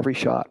on every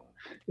shot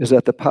is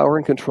that the power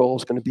and control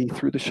is going to be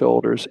through the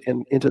shoulders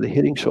and into the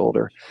hitting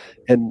shoulder.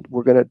 And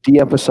we're going to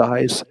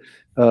de-emphasize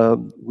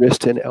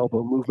wrist and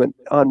elbow movement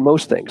on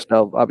most things.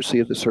 Now,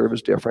 obviously, the serve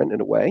is different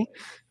in a way,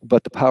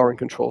 but the power and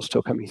control is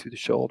still coming through the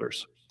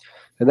shoulders.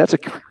 And that's a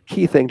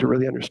key thing to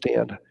really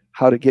understand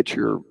how to get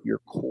your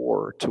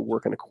core to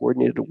work in a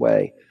coordinated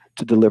way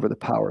to deliver the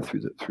power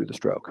through the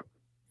stroke.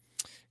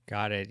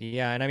 Got it.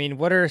 Yeah. And I mean,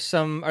 what are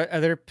some, are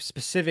there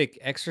specific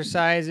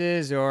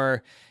exercises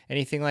or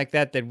anything like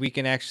that that we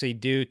can actually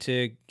do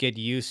to get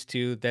used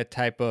to that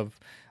type of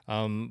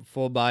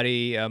full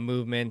body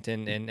movement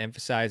and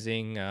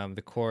emphasizing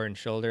the core and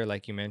shoulder,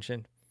 like you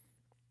mentioned?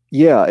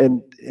 Yeah,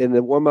 and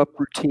the warm up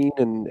routine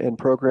and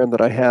program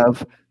that I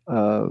have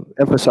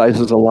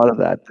emphasizes a lot of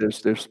that.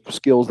 There's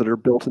skills that are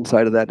built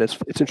inside of that.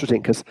 It's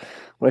interesting because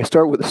when I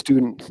start with a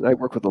student, and I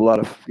work with a lot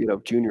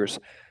of juniors,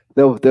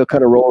 they'll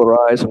kind of roll their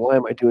eyes. Why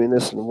am I doing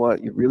this? And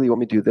what you really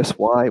want me to do this?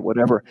 Why?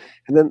 Whatever.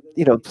 And then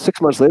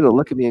 6 months later, they'll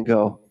look at me and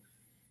go,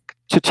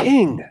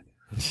 "Cha-ching!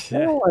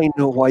 Yeah. Now I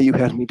know why you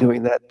had me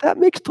doing that. That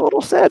makes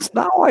total sense.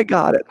 Now I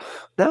got it.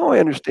 Now I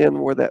understand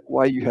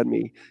why you had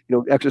me,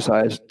 doing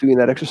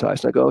that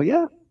exercise." And I go,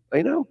 "Yeah,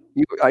 I know.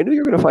 I knew you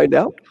were going to find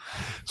out."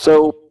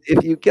 So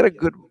if you get a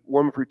good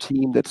warm-up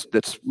routine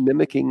that's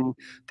mimicking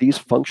these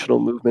functional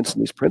movements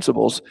and these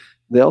principles,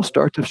 they'll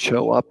start to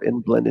show up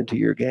and blend into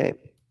your game.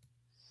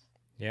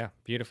 Yeah,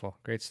 beautiful.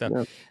 Great stuff.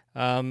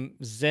 Yeah.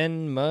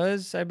 Zen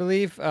Muzz, I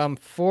believe.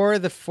 For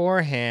the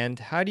forehand,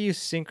 how do you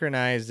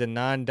synchronize the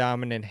non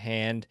dominant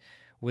hand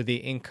with the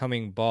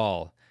incoming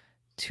ball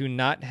to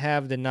not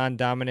have the non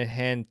dominant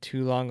hand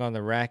too long on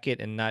the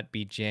racket and not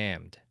be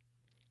jammed?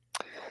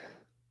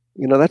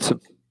 That's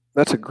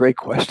a great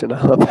question.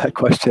 I love that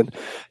question.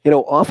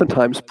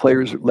 Oftentimes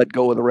players let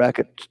go of the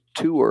racket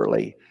too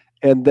early,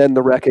 and then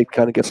the racket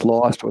kind of gets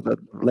lost, or the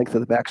length of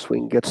the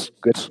backswing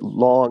gets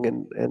long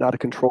and out of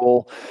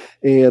control.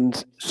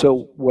 And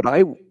so what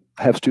I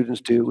have students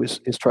do is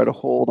try to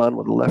hold on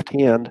with the left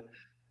hand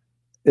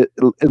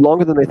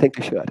longer than they think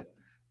they should,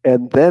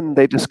 and then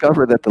they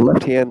discover that the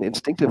left hand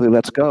instinctively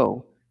lets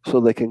go, so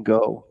they can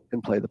go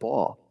and play the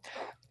ball.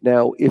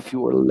 Now, if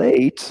you're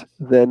late,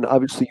 then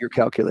obviously your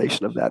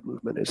calculation of that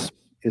movement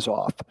is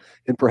off,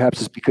 and perhaps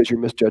it's because you're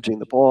misjudging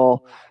the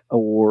ball,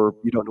 or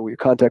you don't know where your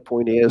contact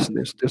point is, and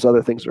there's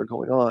other things that are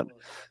going on.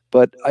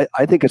 But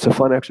I think it's a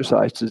fun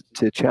exercise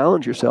to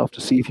challenge yourself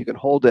to see if you can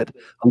hold it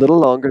a little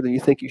longer than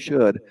you think you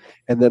should,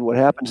 and then what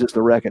happens is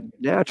the racket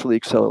naturally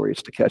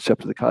accelerates to catch up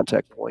to the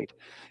contact point,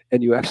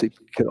 and you actually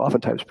can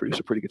oftentimes produce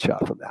a pretty good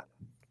shot from that.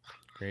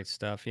 Great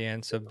stuff. Yeah.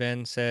 And so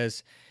Ben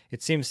says,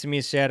 it seems to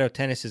me shadow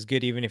tennis is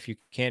good even if you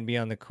can't be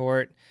on the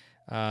court.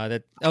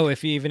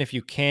 If even if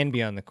you can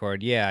be on the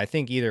court, yeah, I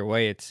think either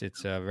way, it's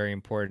very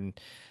important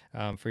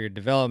for your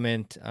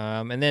development.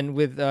 And then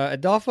with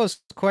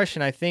Adolfo's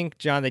question, I think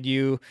John that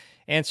you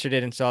answered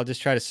it, and so I'll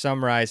just try to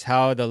summarize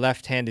how the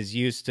left hand is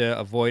used to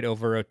avoid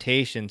over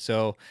rotation.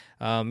 So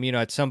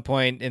at some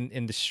point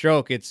in the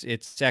stroke,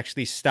 it's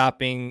actually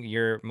stopping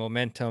your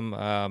momentum.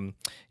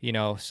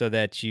 So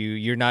that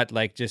you're not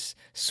like just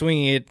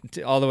swinging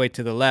it all the way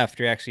to the left.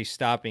 You're actually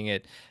stopping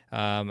it.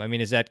 I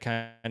mean, is that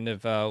kind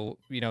of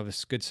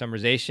this good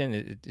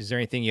summarization? Is there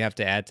anything you have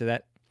to add to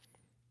that?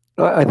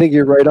 I think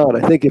you're right on.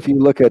 I think if you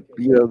look at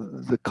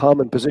the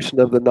common position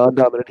of the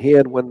non-dominant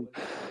hand when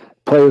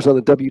players on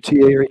the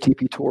WTA or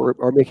ATP tour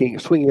are making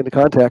swinging into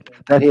contact,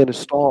 that hand is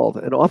stalled,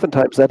 and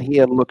oftentimes that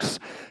hand looks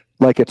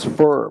like it's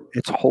firm,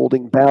 it's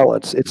holding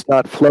balance, it's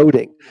not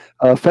floating.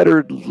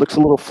 Federer looks a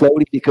little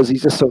floaty because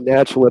he's just so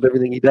natural at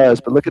everything he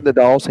does. But look at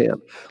Nadal's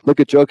hand, look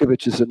at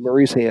Djokovic's and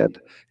Murray's hand,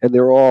 and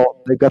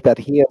they've got that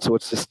hand, so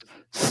it's just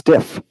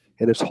stiff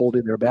and it's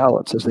holding their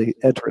balance as they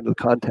enter into the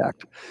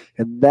contact,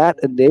 and that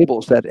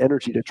enables that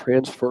energy to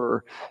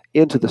transfer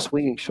into the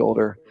swinging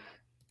shoulder,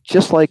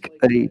 just like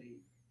a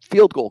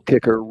field goal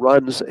kicker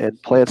runs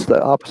and plants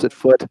the opposite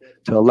foot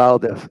to allow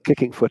the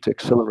kicking foot to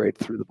accelerate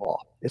through the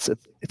ball. It's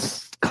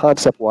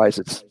concept wise,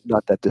 it's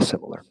not that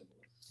dissimilar.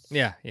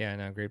 Yeah, yeah,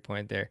 no, great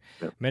point there.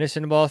 Yeah.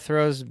 Medicine ball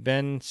throws,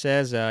 Ben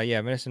says,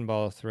 yeah, medicine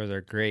ball throws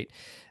are great.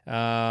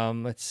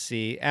 Let's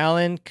see.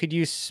 Alan, could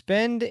you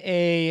spend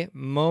a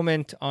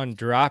moment on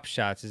drop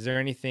shots? Is there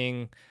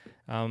anything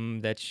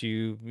that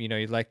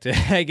you'd like to,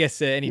 I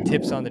guess, any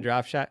tips on the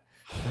drop shot?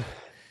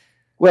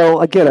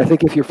 Well, again, I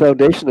think if your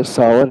foundation is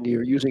solid and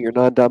you're using your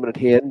non-dominant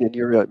hand and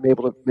you're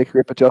able to make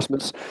grip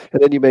adjustments,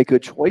 and then you make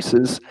good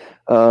choices,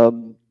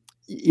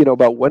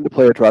 about when to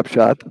play a drop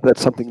shot,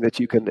 that's something that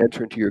you can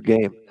enter into your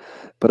game.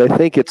 But I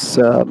think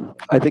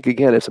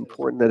again, it's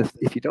important that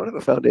if you don't have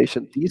a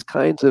foundation, these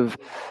kinds of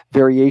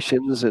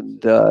variations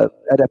and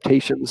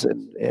adaptations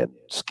and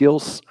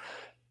skills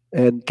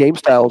and game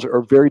styles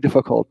are very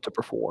difficult to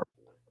perform.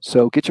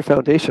 So get your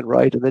foundation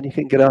right, and then you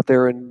can get out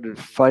there and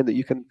find that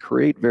you can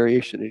create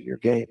variation in your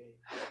game.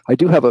 I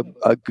do have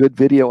a good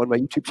video on my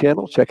YouTube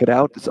channel. Check it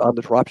out. It's on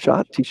the drop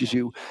shot. It teaches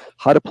you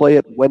how to play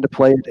it, when to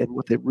play it, and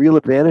what the real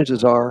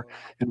advantages are,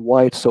 and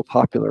why it's so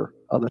popular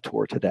on the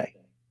tour today.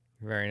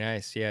 Very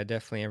nice. Yeah,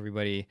 definitely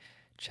everybody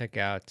check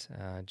out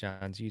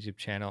John's YouTube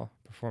channel,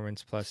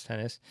 Performance Plus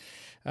Tennis.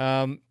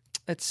 Um,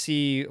 let's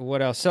see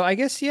what else. So I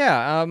guess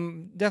yeah,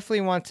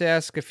 definitely want to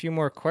ask a few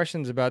more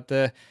questions about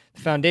the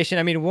foundation.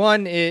 I mean,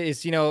 one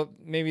is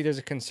maybe there's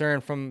a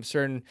concern from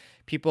certain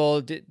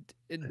people.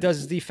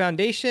 Does the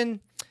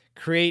foundation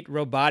create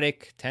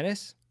robotic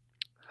tennis?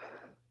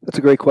 That's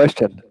a great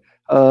question.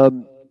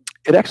 Um,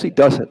 it actually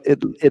doesn't.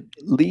 It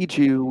leads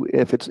you,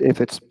 if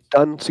it's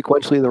done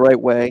sequentially the right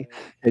way,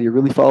 and you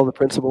really follow the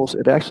principles.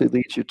 It actually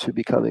leads you to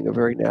becoming a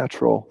very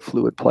natural,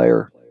 fluid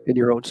player in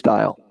your own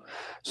style.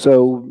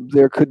 So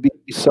there could be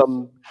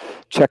some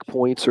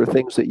checkpoints or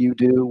things that you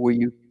do where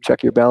you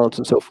check your balance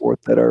and so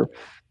forth that are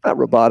not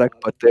robotic,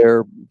 but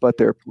they're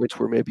points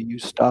where maybe you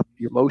stop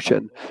your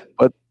motion.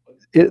 But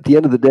at the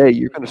end of the day,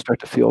 you're going to start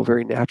to feel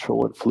very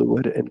natural and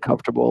fluid and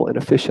comfortable and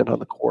efficient on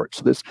the court.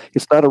 So this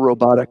it's not a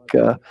robotic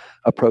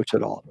approach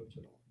at all.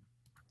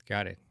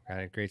 Got it.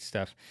 Got it. Great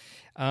stuff.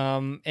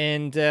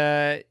 And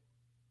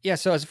yeah,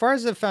 so as far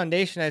as the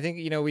foundation, I think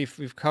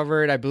we've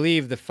covered, I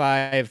believe, the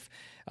five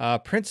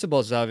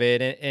principles of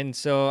it, and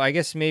so I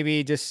guess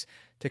maybe just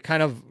to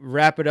kind of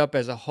wrap it up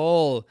as a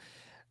whole,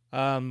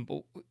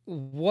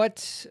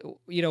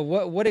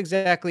 what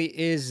exactly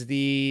is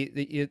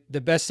the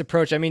best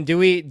approach? I mean, do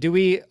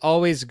we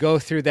always go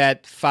through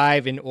that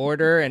five in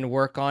order and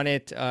work on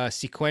it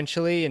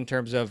sequentially in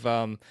terms of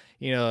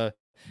you know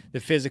the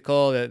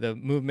physical, the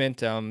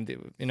movement,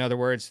 in other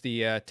words,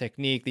 the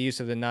technique, the use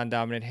of the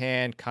non-dominant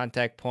hand,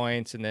 contact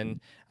points, and then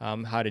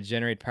how to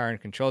generate power and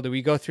control? Do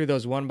we go through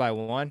those one by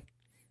one?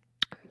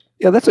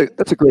 Yeah, that's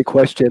a great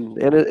question.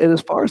 And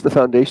as far as the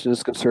foundation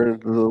is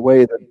concerned, the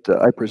way that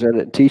I present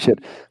it and teach it,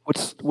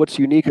 what's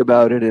unique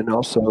about it and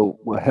also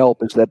will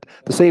help is that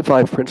the same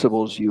five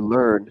principles you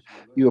learn,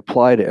 you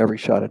apply to every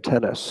shot of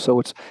tennis. So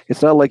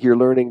it's not like you're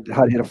learning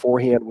how to hit a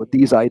forehand with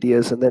these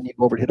ideas and then you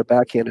go over to hit a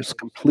backhand. It's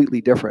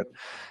completely different.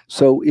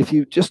 So if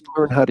you just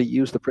learn how to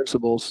use the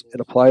principles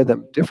and apply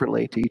them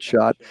differently to each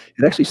shot,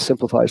 it actually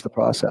simplifies the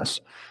process.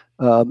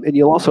 And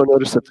you'll also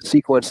notice that the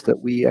sequence that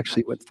we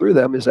actually went through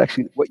them is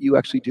actually what you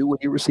actually do when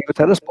you receive a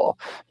tennis ball.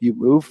 You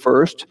move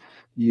first.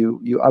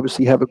 You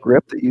obviously have a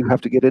grip that you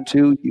have to get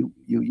into. You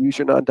use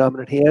your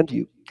non-dominant hand.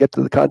 You get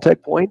to the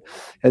contact point,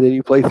 and then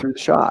you play through the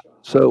shot.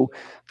 So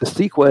the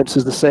sequence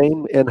is the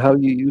same, and how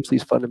you use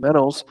these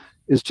fundamentals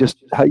is just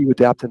how you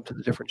adapt them to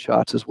the different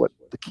shots is what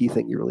the key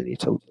thing you really need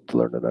to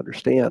learn and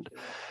understand.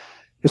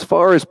 As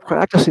far as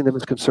practicing them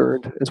is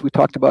concerned, as we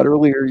talked about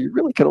earlier, you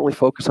really can only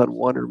focus on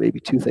one or maybe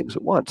two things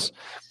at once.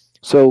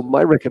 So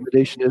my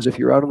recommendation is if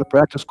you're out on the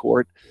practice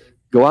court,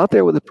 go out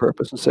there with a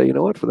purpose and say, you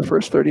know what, for the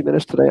first 30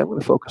 minutes today, I'm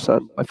going to focus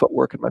on my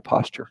footwork and my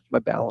posture, my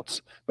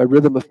balance, my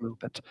rhythm of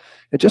movement,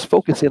 and just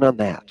focus in on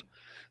that.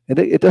 And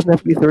it doesn't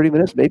have to be 30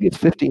 minutes. Maybe it's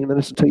 15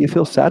 minutes until you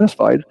feel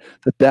satisfied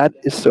that that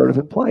is sort of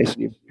in place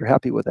and you're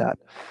happy with that.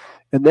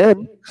 And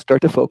then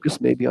start to focus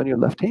maybe on your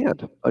left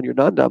hand, on your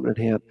non-dominant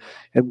hand,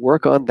 and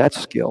work on that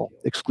skill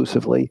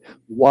exclusively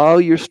while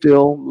you're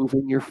still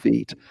moving your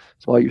feet,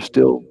 so while you're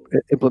still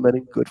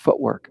implementing good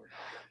footwork.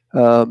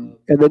 And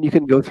then you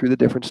can go through the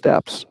different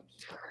steps.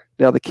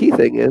 Now, the key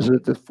thing is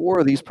that the four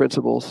of these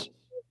principles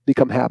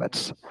become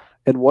habits,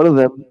 and one of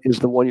them is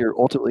the one you're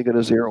ultimately going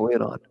to zero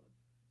in on.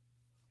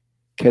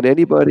 Can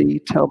anybody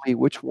tell me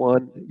which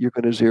one you're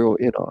going to zero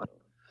in on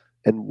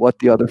and what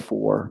the other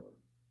four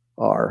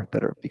are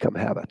that are become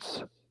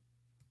habits?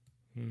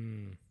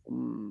 Hmm.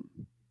 Mm,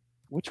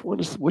 which one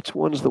is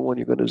the one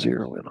you're going to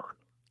zero in on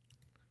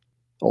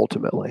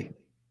ultimately?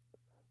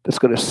 That's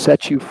going to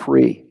set you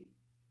free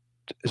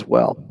as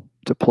well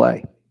to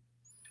play.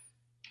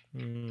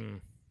 Hmm.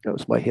 That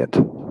was my hint.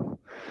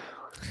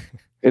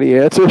 Any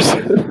answers? I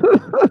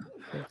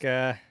think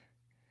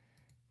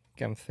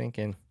I'm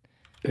thinking.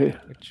 Yeah.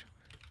 Which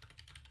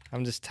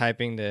I'm just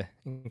typing to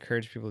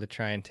encourage people to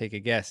try and take a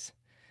guess.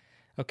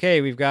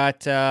 Okay, we've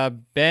got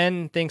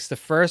Ben thinks the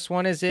first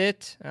one is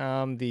it.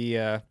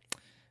 The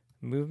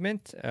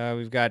movement.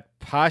 We've got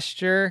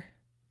posture.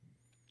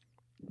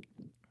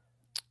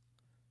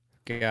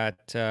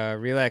 Got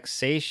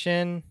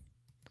relaxation.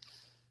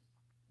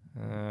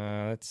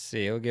 Let's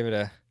see. We'll give it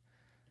a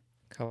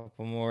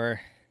couple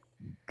more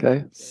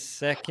Okay.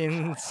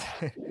 seconds.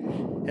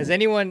 Has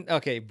anyone?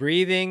 Okay,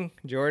 breathing,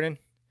 Jordan.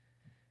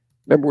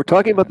 Remember, we're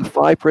talking about the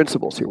five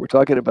principles here. We're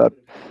talking about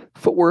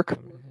footwork.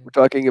 We're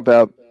talking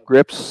about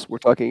grips. We're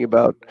talking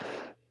about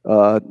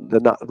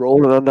the role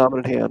of the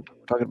non-dominant hand.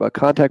 We're talking about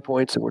contact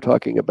points, and we're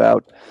talking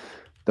about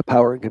the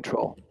power and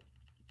control.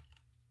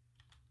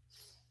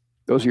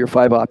 Those are your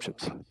five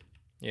options.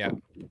 Yeah.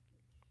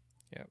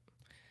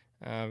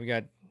 We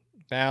got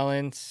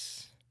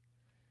balance.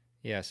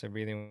 Yeah, so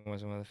breathing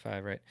was one of the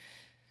five, right?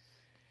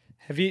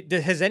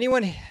 Has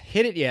anyone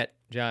hit it yet,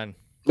 John?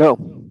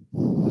 No.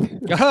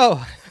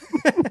 Oh.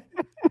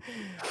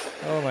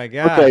 Oh my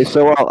Okay, gosh.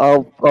 so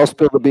I'll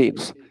spill the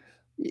beans.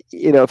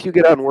 If you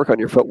get out and work on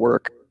your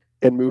footwork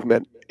and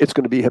movement, it's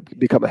going to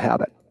become a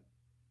habit.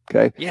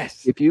 Okay.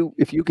 Yes. If you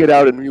get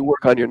out and you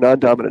work on your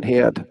non-dominant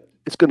hand,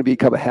 it's going to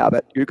become a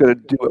habit. You're going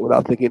to do it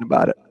without thinking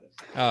about it.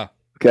 Oh.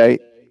 Okay.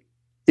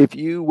 if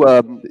you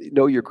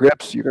know your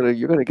grips, you're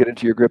gonna get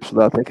into your grips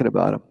without thinking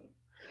about them.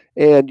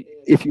 And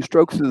if you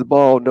stroke through the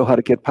ball and know how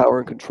to get power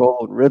and control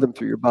and rhythm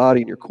through your body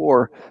and your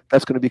core,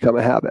 that's going to become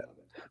a habit.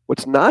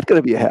 What's not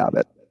going to be a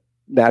habit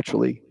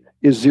naturally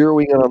is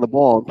zeroing in on the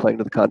ball and playing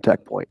to the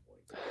contact point.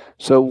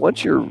 So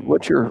Mm,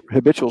 once your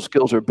habitual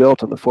skills are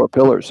built on the four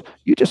pillars,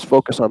 you just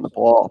focus on the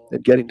ball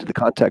and getting to the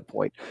contact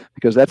point,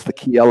 because that's the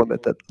key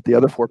element that the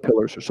other four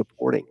pillars are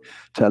supporting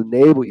to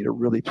enable you to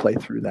really play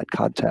through that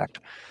contact.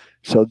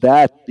 So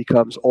that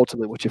becomes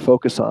ultimately what you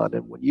focus on.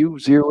 And when you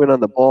zero in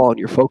on the ball and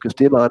you're focused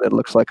in on it, it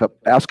looks like a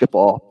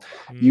basketball,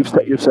 you've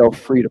set yourself mm.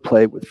 free to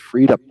play with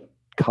freedom,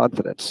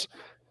 confidence,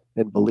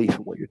 and belief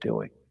in what you're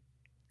doing.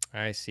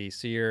 I see.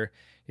 So you're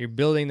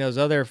building those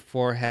other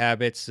four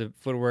habits of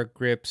footwork,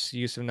 grips,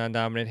 use of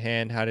non-dominant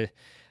hand, how to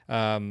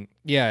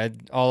yeah,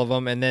 all of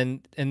them, and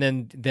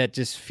then that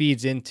just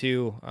feeds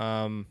into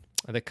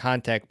the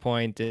contact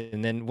point,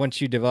 and then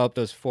once you develop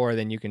those four,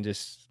 then you can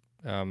just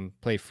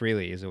play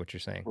freely, is what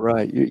you're saying?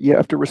 Right. You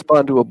have to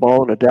respond to a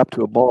ball and adapt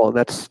to a ball, and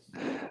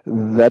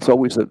that's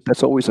always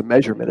a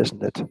measurement,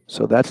 isn't it?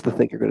 So that's the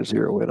thing you're going to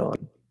zero in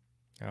on.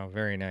 Oh,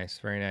 very nice,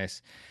 very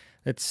nice.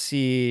 Let's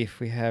see if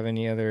we have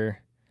any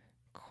other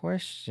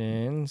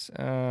questions.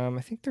 I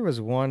think there was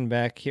one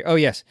back here. Oh,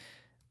 yes.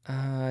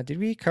 Did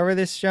we cover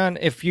this, John?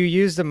 If you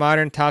use the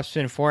modern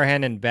topspin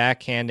forehand and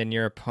backhand and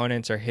your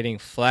opponents are hitting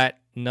flat,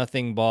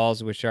 nothing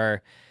balls, which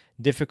are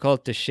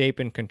difficult to shape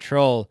and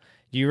control,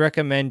 do you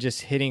recommend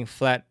just hitting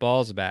flat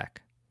balls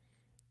back?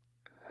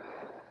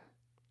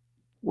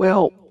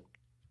 Well,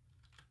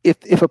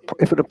 if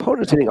an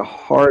opponent's hitting a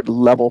hard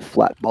level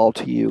flat ball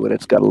to you and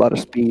it's got a lot of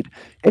speed,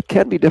 it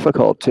can be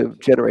difficult to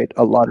generate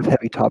a lot of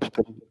heavy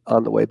topspin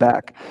on the way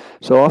back.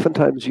 So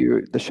oftentimes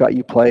the shot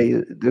you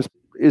play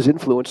is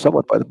influenced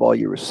somewhat by the ball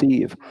you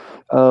receive.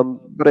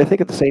 But I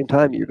think at the same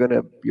time you're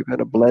gonna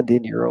blend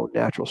in your own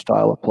natural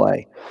style of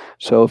play.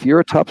 So if you're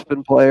a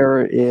topspin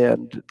player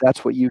and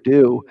that's what you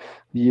do,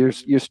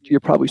 you're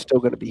probably still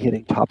going to be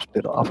hitting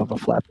topspin off of a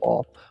flat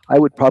ball. I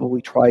would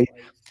probably try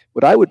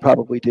what I would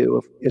probably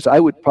do is I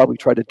would probably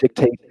try to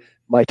dictate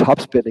my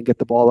topspin and get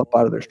the ball up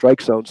out of their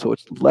strike zone so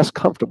it's less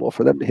comfortable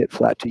for them to hit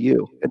flat to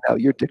you. And now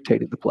you're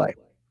dictating the play.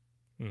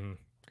 Hmm.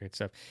 Great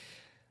stuff.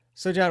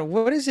 So, John,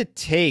 what does it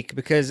take?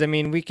 Because, I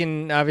mean, we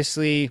can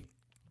obviously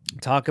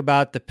talk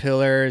about the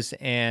pillars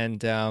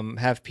and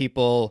have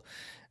people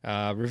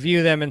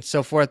review them and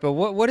so forth. But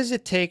what does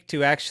it take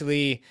to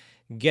actually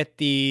get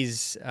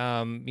these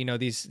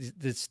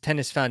this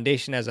tennis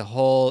foundation as a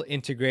whole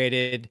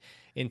integrated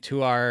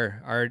into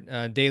our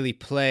daily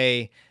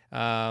play?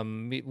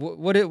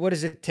 What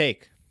does it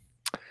take?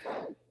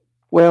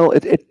 Well,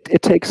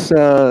 it takes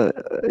an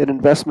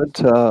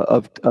investment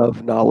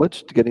of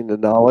knowledge, to getting the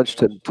knowledge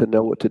to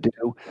know what to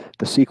do,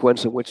 the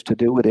sequence in which to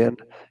do it in,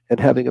 and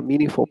having a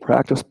meaningful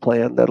practice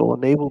plan that'll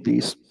enable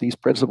these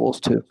principles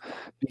to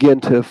begin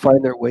to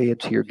find their way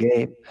into your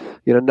game.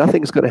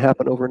 Nothing's going to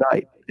happen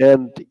overnight.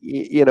 And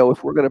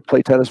if we're going to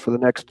play tennis for the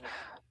next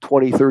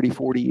 20, 30,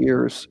 40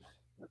 years,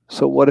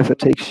 so what if it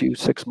takes you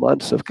 6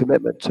 months of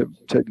commitment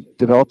to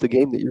develop the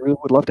game that you really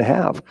would love to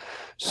have?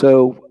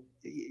 So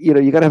you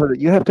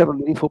have to have a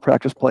meaningful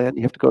practice plan.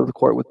 You have to go to the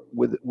court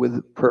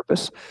with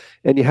purpose,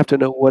 and you have to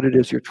know what it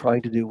is you're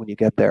trying to do when you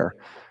get there.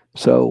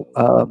 So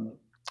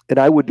and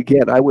I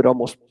would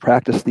almost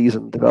practice these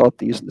and develop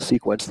these in the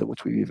sequence in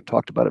which we've even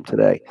talked about them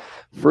today.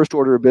 First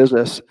order of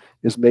business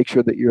is make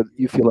sure that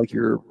you feel like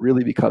you're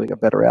really becoming a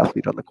better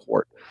athlete on the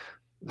court,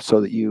 so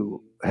that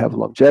you have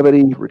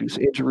longevity, reduce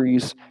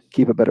injuries,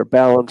 keep a better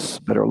balance,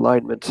 better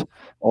alignment,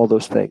 all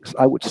those things.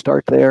 I would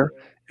start there,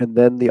 and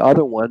then the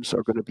other ones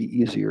are going to be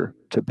easier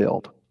to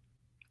build.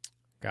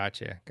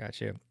 Gotcha.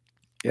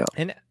 Yeah.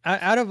 And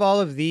out of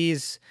all of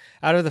these,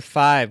 out of the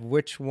five,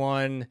 which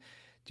one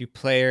do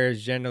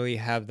players generally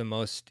have the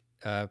most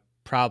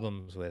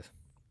problems with?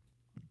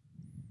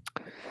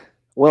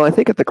 Well, I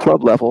think at the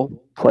club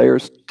level,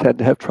 players tend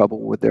to have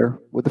trouble with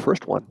the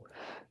first one,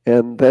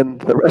 and then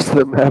the rest of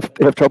them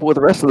have trouble with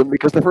the rest of them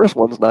because the first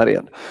one's not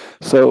in.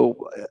 So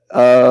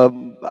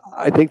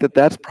I think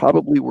that's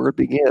probably where it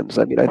begins.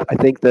 I mean, I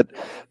think that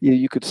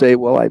you could say,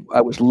 well,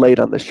 I was late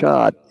on the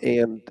shot,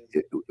 and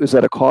is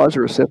that a cause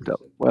or a symptom?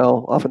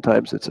 Well,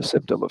 oftentimes it's a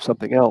symptom of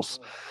something else.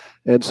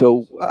 And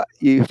so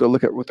you have to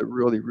look at what the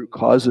really root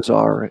causes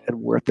are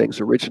and where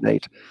things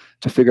originate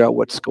to figure out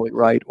what's going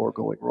right or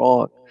going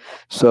wrong.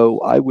 So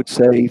I would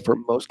say for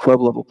most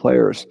club level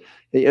players,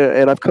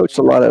 and I've coached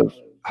a lot of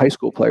high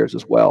school players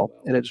as well,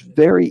 and it's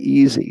very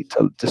easy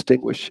to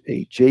distinguish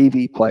a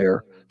JV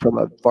player from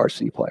a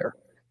varsity player.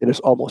 And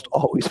it's almost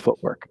always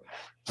footwork.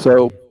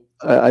 So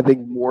Mhm. I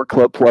think more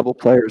club level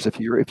players,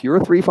 if you're a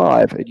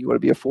 3-5 and you want to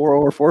be a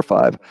 4-0 or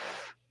 4-5,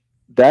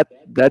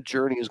 that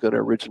journey is going to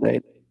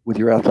originate with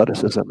your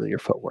athleticism and your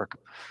footwork.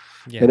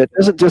 Yeah. And it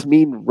doesn't just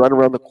mean run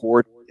around the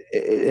court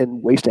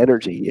and waste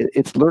energy.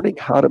 It's learning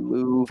how to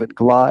move and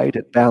glide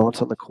and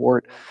balance on the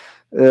court,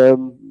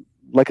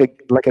 like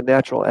a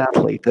natural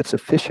athlete that's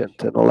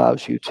efficient and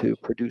allows you to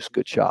produce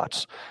good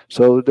shots.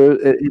 So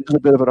it's a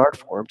bit of an art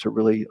form to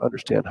really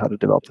understand how to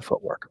develop the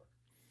footwork.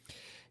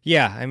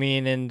 Yeah, I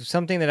mean, and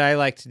something that I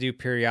like to do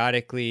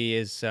periodically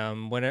is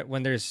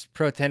when there's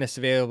pro tennis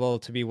available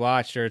to be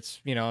watched, or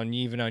it's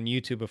even on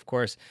YouTube, of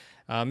course,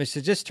 is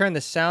to just turn the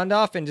sound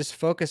off and just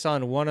focus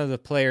on one of the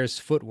players'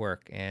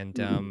 footwork, and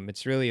Mhm.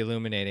 it's really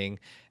illuminating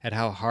at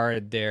how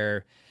hard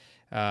they're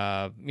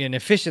and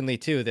efficiently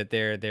too that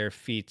their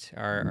feet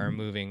are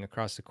moving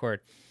across the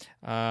court.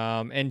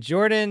 And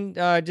Jordan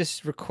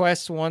just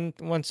requests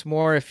once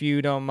more if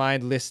you don't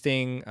mind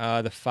listing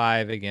the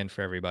five again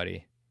for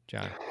everybody,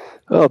 John.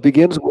 Well, it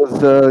begins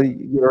with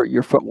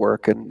your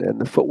footwork, and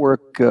the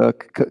footwork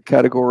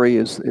category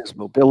is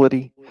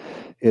mobility.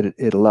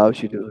 It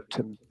allows you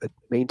to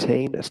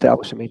maintain,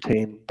 establish, and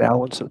maintain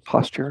balance and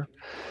posture.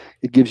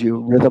 It gives you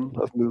rhythm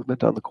of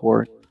movement on the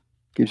court,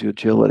 gives you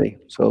agility.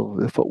 So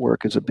the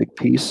footwork is a big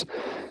piece.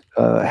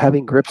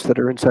 Having grips that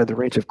are inside the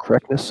range of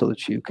correctness so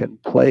that you can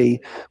play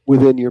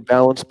within your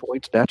balance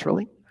points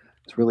naturally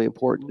is really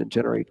important and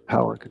generate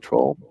power and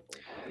control.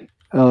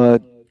 Uh,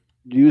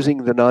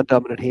 Using the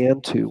non-dominant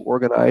hand to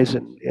organize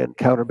and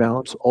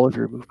counterbalance all of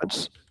your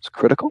movements is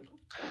critical.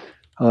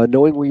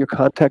 Knowing where your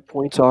contact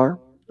points are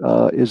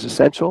is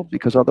essential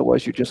because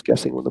otherwise you're just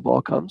guessing when the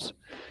ball comes.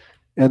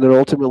 And then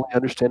ultimately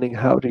understanding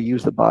how to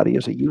use the body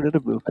as a unit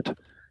of movement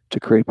to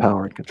create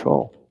power and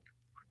control.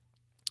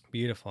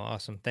 Beautiful,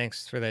 awesome.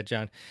 Thanks for that,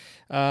 John.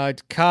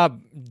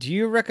 Cobb, do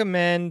you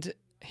recommend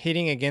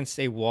hitting against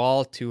a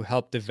wall to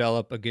help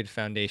develop a good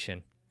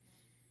foundation?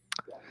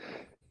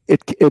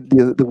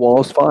 The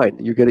wall is fine.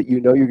 You're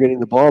getting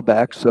the ball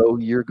back, so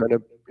you're going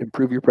to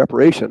improve your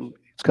preparation.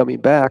 It's coming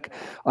back.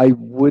 I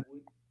would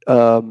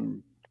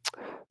um,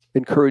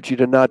 encourage you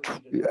to not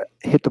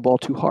hit the ball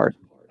too hard.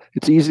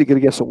 It's easy to get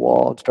against a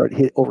wall and start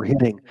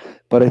overhitting,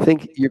 but I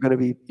think you're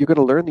going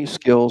to learn these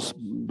skills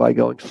by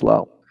going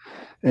slow.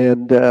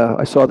 And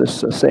I saw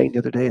this saying the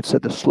other day. It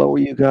said, "The slower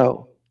you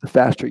go, the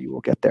faster you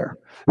will get there."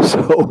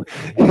 So,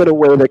 in a Hmm.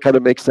 way that kind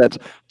of makes sense.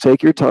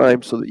 Take your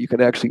time so that you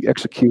can actually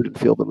execute and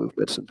feel the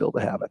movements and build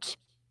the habits.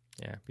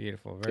 Yeah,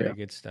 beautiful. Yeah. Very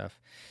good stuff.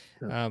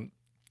 Yeah. Um,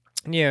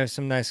 yeah,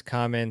 some nice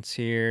comments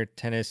here.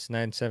 Tennis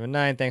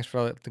 979. Thanks for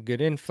all the good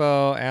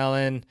info.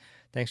 Alan,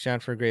 thanks, John,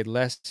 for a great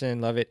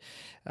lesson. Love it.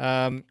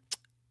 Um,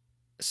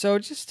 so,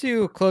 just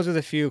to close with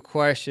a few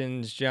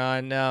questions,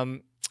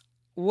 John,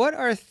 what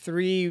are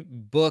three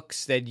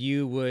books that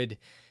you would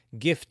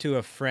gift to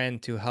a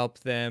friend to help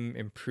them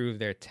improve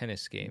their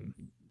tennis game?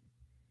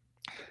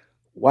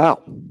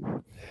 Wow.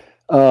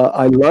 Uh,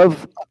 I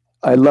love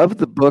I love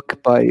the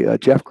book by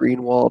Jeff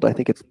Greenwald. I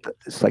think it's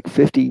like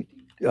 50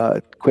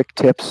 quick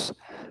tips,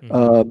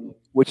 Hmm.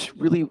 which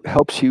really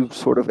helps you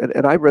sort of.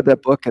 And I read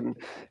that book,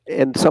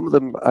 and some of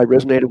them I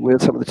resonated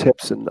with, some of the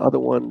tips, and other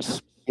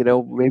ones,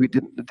 maybe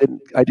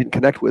didn't I didn't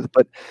connect with.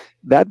 But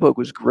that book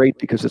was great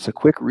because it's a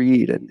quick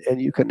read,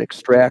 and you can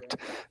extract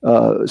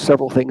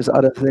several things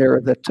out of there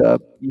that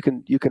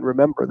you can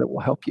remember that will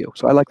help you.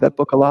 So I like that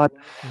book a lot.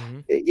 Hmm.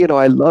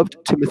 I loved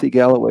Timothy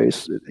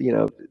Galloway's,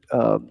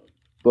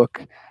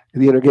 book,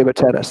 The Inner Game of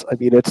Tennis. I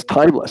mean, it's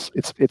timeless.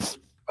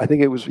 I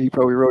think he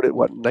probably wrote it,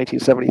 what, in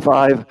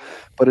 1975,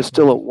 but it's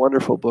still a Hmm.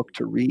 wonderful book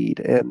to read.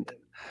 And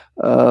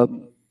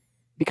um,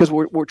 because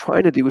what we're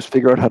trying to do is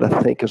figure out how to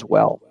think as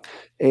well.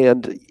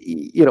 And,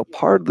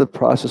 part of the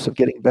process of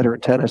getting better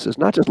in tennis is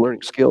not just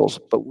learning skills,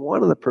 but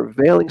one of the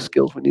prevailing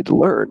skills we need to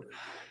learn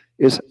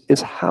is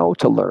how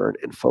to learn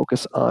and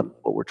focus on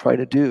what we're trying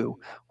to do,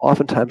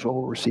 oftentimes when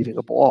we're receiving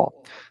a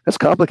ball. That's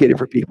complicated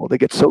for people. They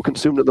get so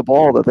consumed in the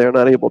ball that they're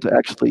not able to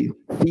actually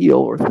feel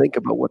or think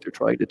about what they're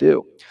trying to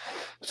do.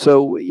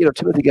 So,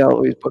 Timothy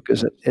Galloway's book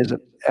is an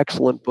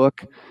excellent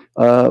book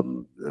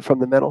from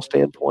the mental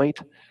standpoint.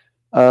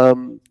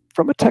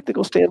 From a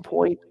technical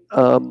standpoint,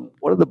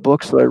 one of the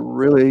books that I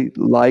really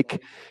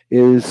like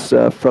is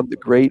from the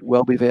great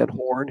Welby Van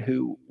Horn,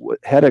 who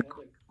had a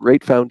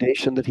great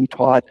foundation that he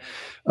taught.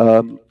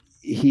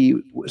 He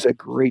was a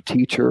great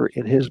teacher.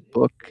 In his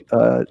book,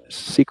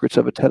 Secrets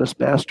of a Tennis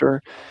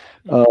Master,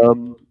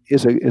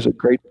 is a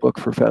great book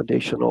for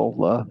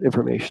foundational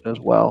information as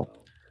well.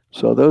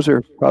 So those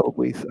are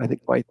probably, I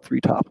think, my three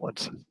top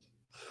ones.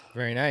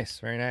 Very nice.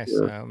 Very nice.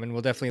 Yeah. And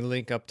we'll definitely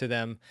link up to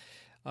them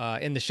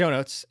in the show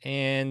notes.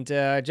 And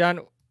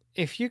John,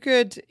 if you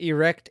could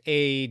erect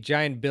a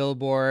giant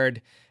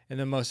billboard in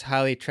the most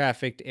highly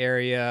trafficked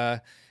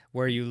area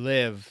where you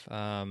live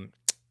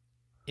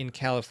in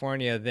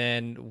California,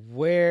 then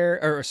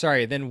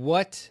then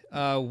what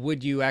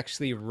would you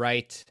actually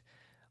write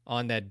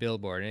on that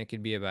billboard? And it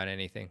could be about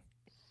anything.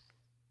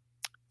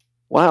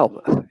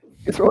 Wow,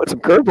 you're throwing some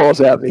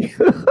curveballs at me,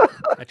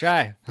 I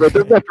try. but it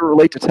doesn't have to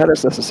relate to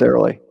tennis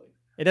necessarily.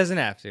 It doesn't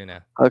have to, no.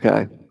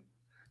 Okay,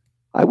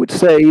 I would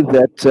say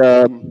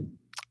that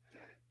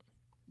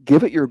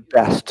give it your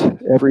best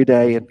every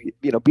day, and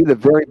Hmm. be the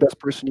very best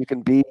person you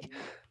can be.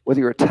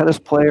 Whether you're a tennis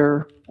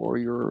player or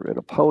you're an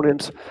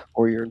opponent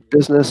or you're in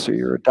business or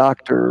you're a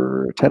doctor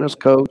or a tennis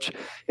coach,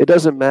 it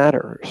doesn't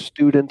matter.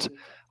 Student,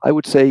 I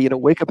would say,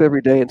 wake up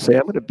every day and say,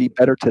 I'm going to be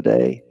better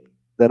today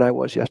than I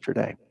was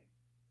yesterday.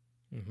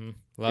 Hmm.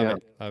 Love Yeah.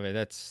 it. Love it.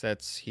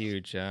 That's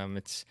huge.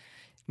 It's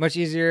Much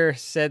easier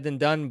said than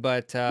done,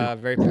 but Yeah.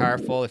 very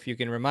powerful. If you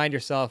can remind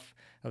yourself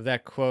of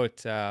that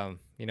quote,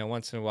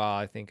 once in a while,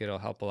 I think it'll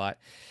help a lot.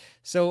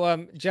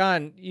 So,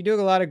 John, you do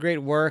a lot of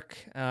great work.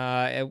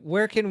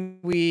 Where can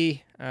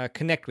we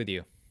connect with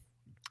you?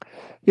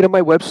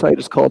 My website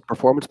is called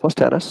Performance Plus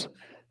Tennis,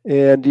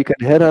 and you can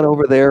head on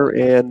over there.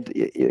 And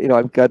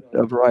I've got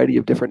a variety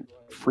of different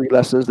free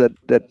lessons that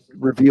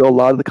reveal a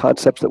lot of the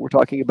concepts that we're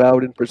talking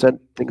about and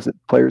present things that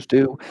players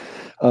do.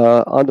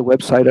 On the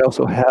website, I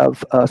also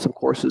have some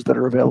courses that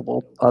are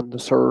available on the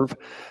serve.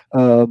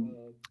 Um,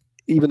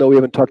 Even though we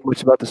haven't talked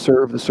much about the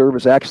serve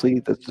is actually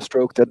the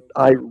stroke that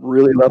I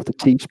really love to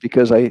teach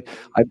because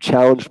I'm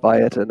challenged by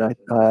it, and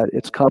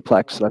it's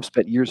complex, and I've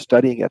spent years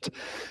studying it.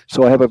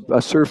 So I have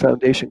a serve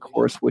foundation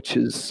course which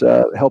has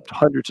helped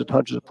hundreds and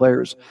hundreds of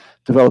players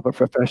develop a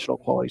professional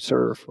quality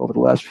serve over the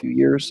last few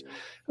years.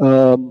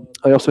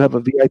 I also have a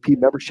VIP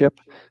membership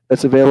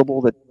that's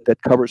available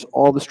that covers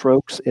all the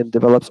strokes and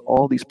develops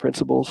all these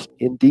principles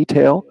in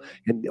detail,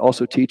 and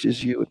also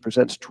teaches you and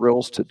presents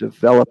drills to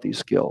develop these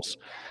skills.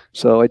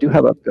 So I do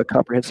have a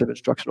comprehensive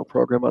instructional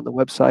program on the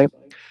website,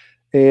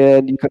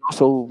 and you can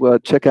also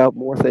check out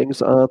more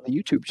things on the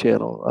YouTube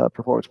channel,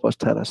 Performance Plus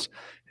Tennis.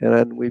 And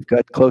then we've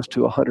got close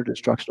to 100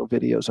 instructional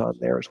videos on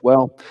there as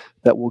well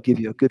that will give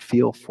you a good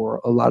feel for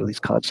a lot of these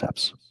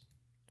concepts.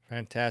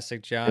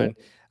 Fantastic, Yeah. John.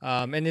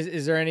 And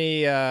is there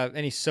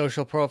any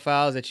social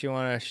profiles that you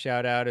want to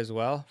shout out as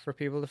well for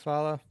people to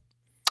follow?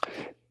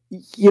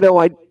 You know,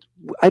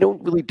 I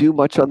don't really do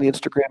much on the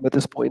Instagram at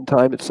this point in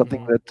time. It's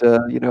something Hmm.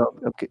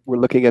 that we're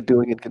looking at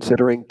doing and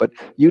considering. But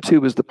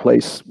YouTube is the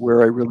place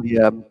where I really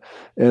am,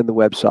 and the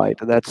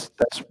website, and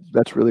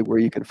that's really where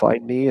you can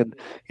find me. And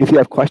if you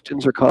have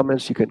questions or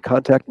comments, you can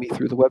contact me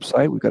through the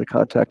website. We've got a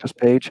contact us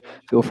page.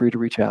 Feel free to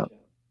reach out.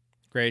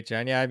 Great,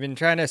 John. Yeah, I've been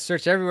trying to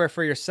search everywhere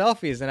for your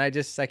selfies, and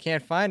I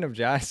can't find them,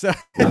 John. So,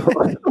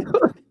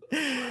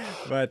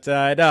 but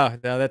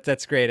no,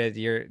 that's great.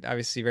 You're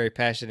obviously very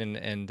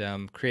passionate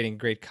and creating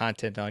great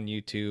content on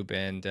YouTube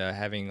and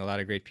having a lot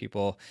of great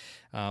people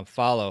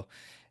follow.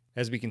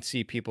 As we can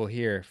see, people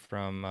here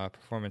from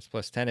Performance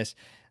Plus Tennis.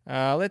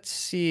 Let's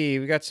see.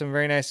 We got some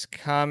very nice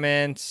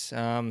comments.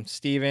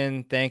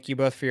 Steven, thank you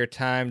both for your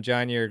time.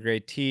 John, you're a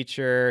great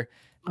teacher.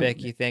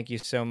 Becky, thank you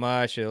so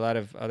much. A lot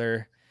of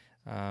other,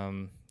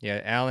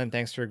 yeah, Alan,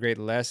 thanks for a great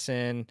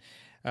lesson.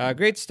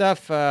 Great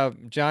stuff,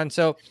 John.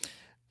 So,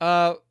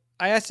 uh,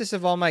 I asked this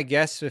of all my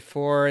guests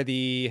before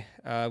the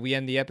we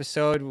end the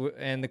episode,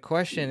 and the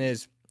question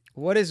is,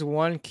 what is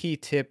one key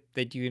tip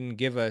that you can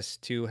give us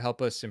to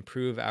help us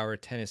improve our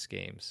tennis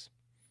games?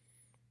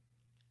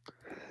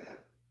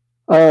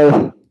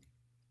 uh,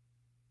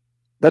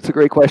 that's a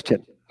great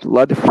question. There's a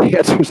lot of different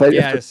answers. I have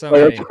Yeah, to there's so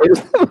many.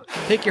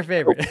 prioritize. Pick your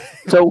favorite.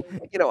 So,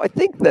 I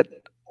think that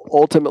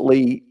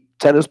ultimately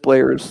tennis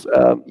players,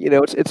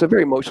 it's a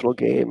very emotional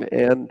game,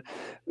 and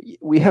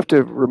we have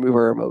to remove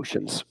our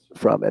emotions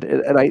from it.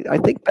 And I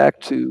think back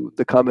to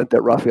the comment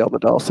that Rafael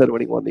Nadal said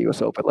when he won the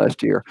U.S. Open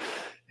last year,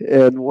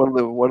 and one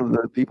of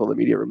the people in the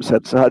media room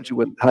said, "So how'd you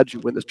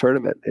win this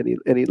tournament?"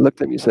 And he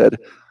looked at me and said,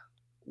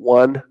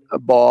 "One a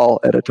ball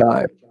at a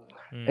time."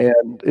 Mm,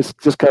 And it's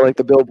just kind of like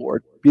the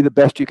billboard: be the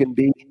best you can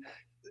be.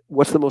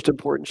 What's the most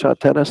important shot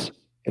tennis?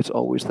 It's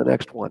always the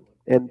next one.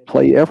 And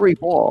play every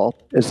ball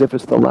as if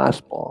it's the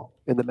last ball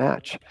in the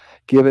match.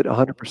 Give it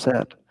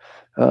 100%.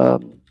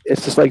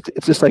 It's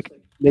just like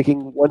making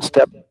one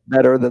step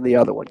better than the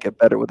other one. Get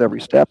better with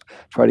every step.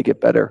 Try to get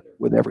better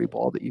with every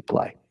ball that you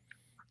play.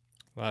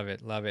 love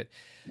it. Love it.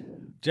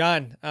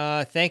 John,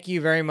 thank you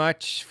very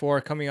much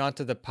for coming on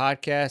to the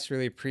podcast.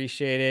 Really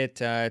appreciate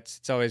it.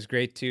 It's always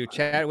great to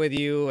chat with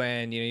you,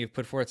 and you've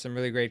put forth some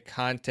really great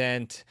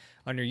content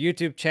on your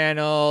YouTube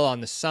channel,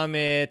 on the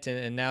summit,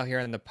 and now here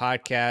on the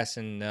podcast.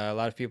 And a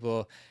lot of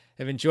people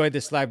have enjoyed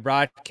this live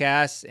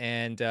broadcast,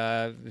 and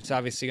it's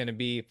obviously going to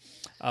be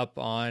up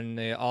on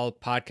all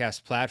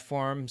podcast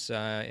platforms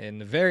in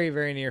the very,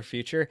 very near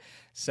future.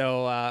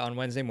 So on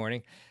Wednesday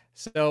morning.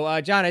 So,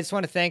 John, I just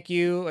want to thank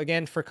you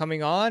again for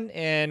coming on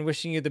and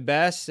wishing you the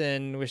best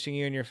and wishing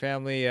you and your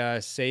family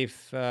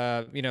safe.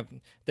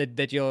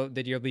 That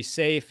you'll be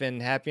safe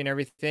and happy and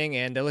everything.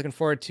 And looking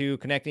forward to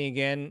connecting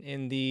again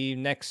in the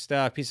next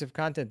piece of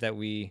content that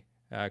we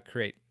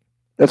create.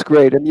 That's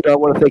great. And, I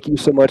want to thank you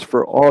so much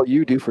for all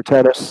you do for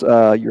tennis.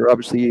 You're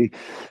obviously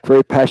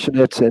very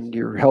passionate, and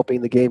you're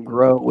helping the game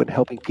grow and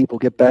helping people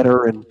get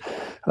better. And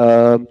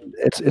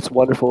it's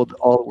wonderful,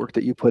 all the work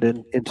that you put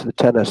into the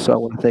tennis. So I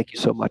want to thank you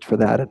so much for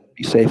that, and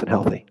be safe and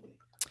healthy.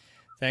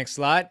 Thanks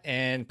a lot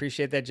and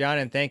appreciate that, John.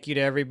 And thank you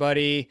to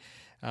everybody.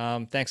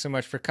 Thanks so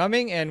much for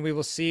coming, and we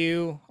will see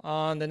you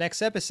on the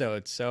next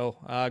episode. So,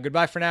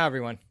 goodbye for now,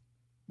 everyone.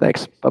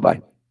 Thanks. Bye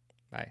bye.